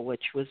pool,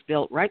 which was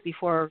built right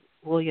before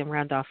William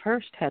Randolph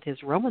Hearst had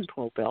his Roman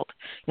pool built.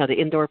 The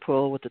indoor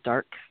pool with the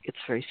dark, it's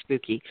very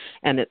spooky,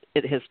 and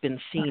it has been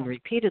seen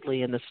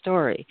repeatedly in the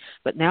story.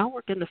 But now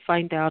we're going to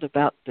find out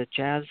about the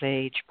Jazz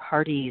Age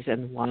parties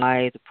and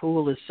why the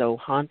pool is so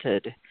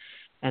haunted,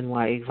 and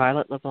why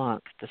Violet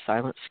LeBlanc, the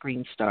silent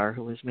screen star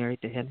who was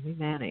married to Henry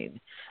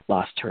Manning,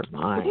 lost her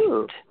mind.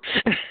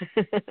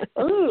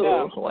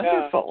 Ooh,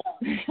 wonderful.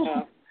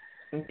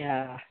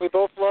 Yeah. We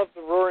both love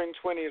the Roaring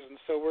 20s, and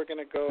so we're going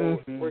to go.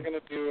 We're going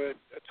to do a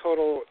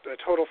total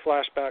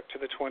flashback to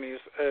the 20s.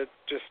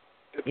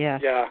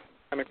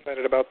 I'm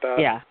excited about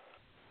that.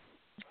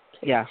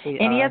 Yeah.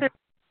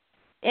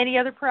 Any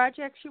other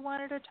projects you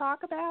wanted to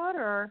talk about,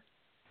 or?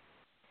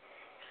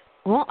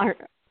 Well,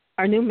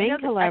 our new main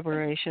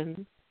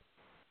collaboration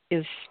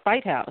is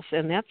Spite House,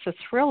 and that's a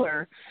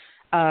thriller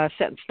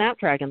set in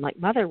Snapdragon like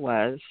Mother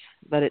was,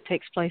 but it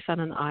takes place on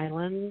an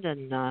island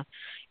and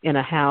in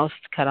a house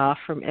cut off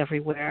from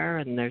everywhere,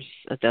 and there's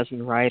a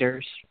dozen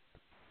writers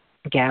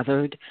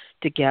gathered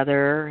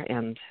together,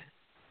 and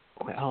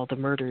all the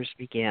murders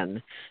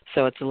begin.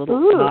 So it's a little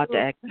nod to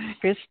Agatha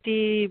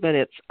Christie, but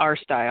it's our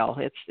style.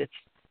 It's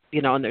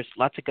and there's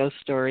lots of ghost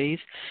stories,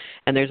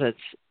 and there's a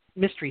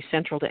mystery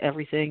central to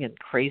everything, and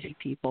crazy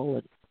people,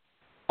 and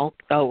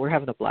we're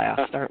having a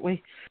blast, aren't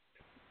we?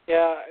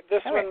 Yeah,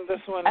 this one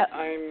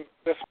I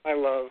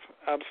love.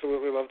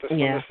 Absolutely love this one.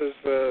 This is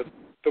the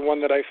one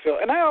that I feel,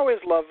 and I always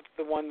loved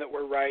the one that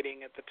we're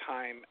writing at the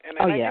time, and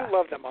I do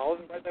love them all.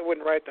 I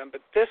wouldn't write them,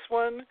 but this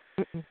one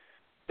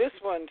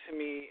to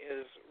me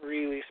is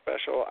really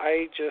special.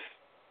 I'm just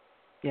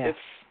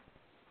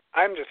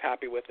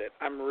happy with it.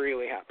 I'm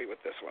really happy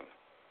with this one.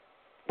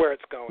 Where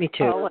it's going. Me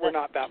too. We're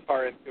not that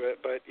far into it,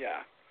 but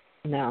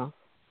No.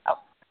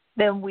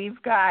 Then we've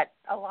got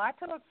a lot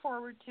to look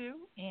forward to,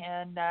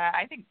 and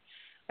I think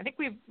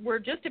we're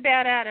just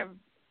about out of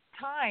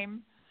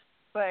time.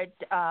 But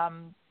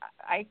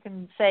I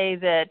can say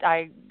that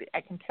I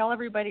can tell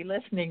everybody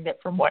listening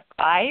that from what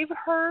I've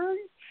heard,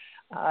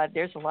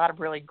 there's a lot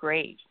of really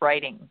great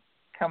writing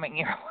coming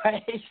your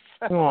way.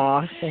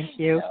 Aw, thank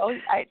you.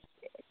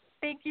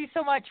 thank you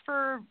so much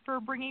for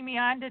bringing me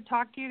on to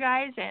talk to you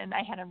guys, and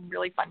I had a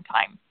really fun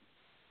time.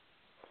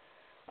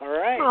 All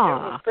right. Aww.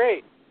 It was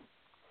great.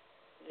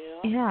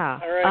 Yeah.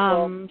 All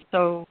right,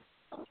 so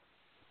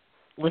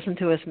listen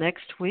to us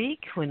next week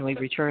when we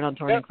return on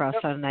Thorn and Cross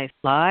on Nights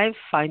Live.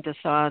 Find us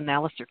on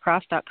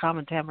AlistairCross.com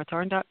and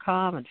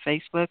TamaraThorn.com and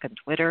Facebook and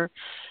Twitter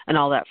and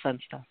all that fun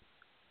stuff.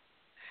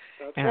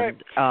 That's right.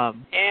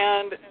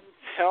 And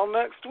until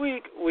next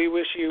week, we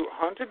wish you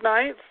haunted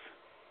nights,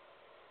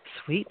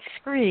 sweet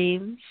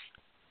screams,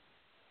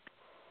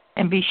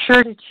 and be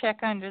sure to check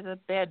under the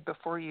bed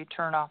before you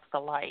turn off the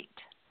light.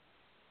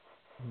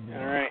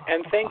 All right.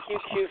 And thank you,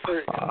 Q, for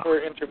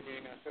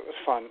interviewing us. It was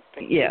fun.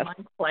 Thank you. Yes. My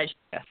pleasure.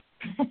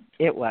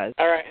 It was.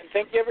 All right. And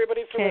thank you,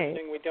 everybody, for Okay.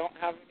 listening. We don't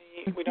have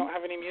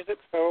any music,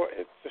 so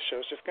the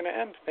show's just going to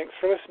end. Thanks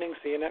for listening.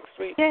 See you next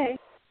week. Okay.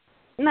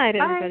 Night,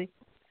 Bye. everybody.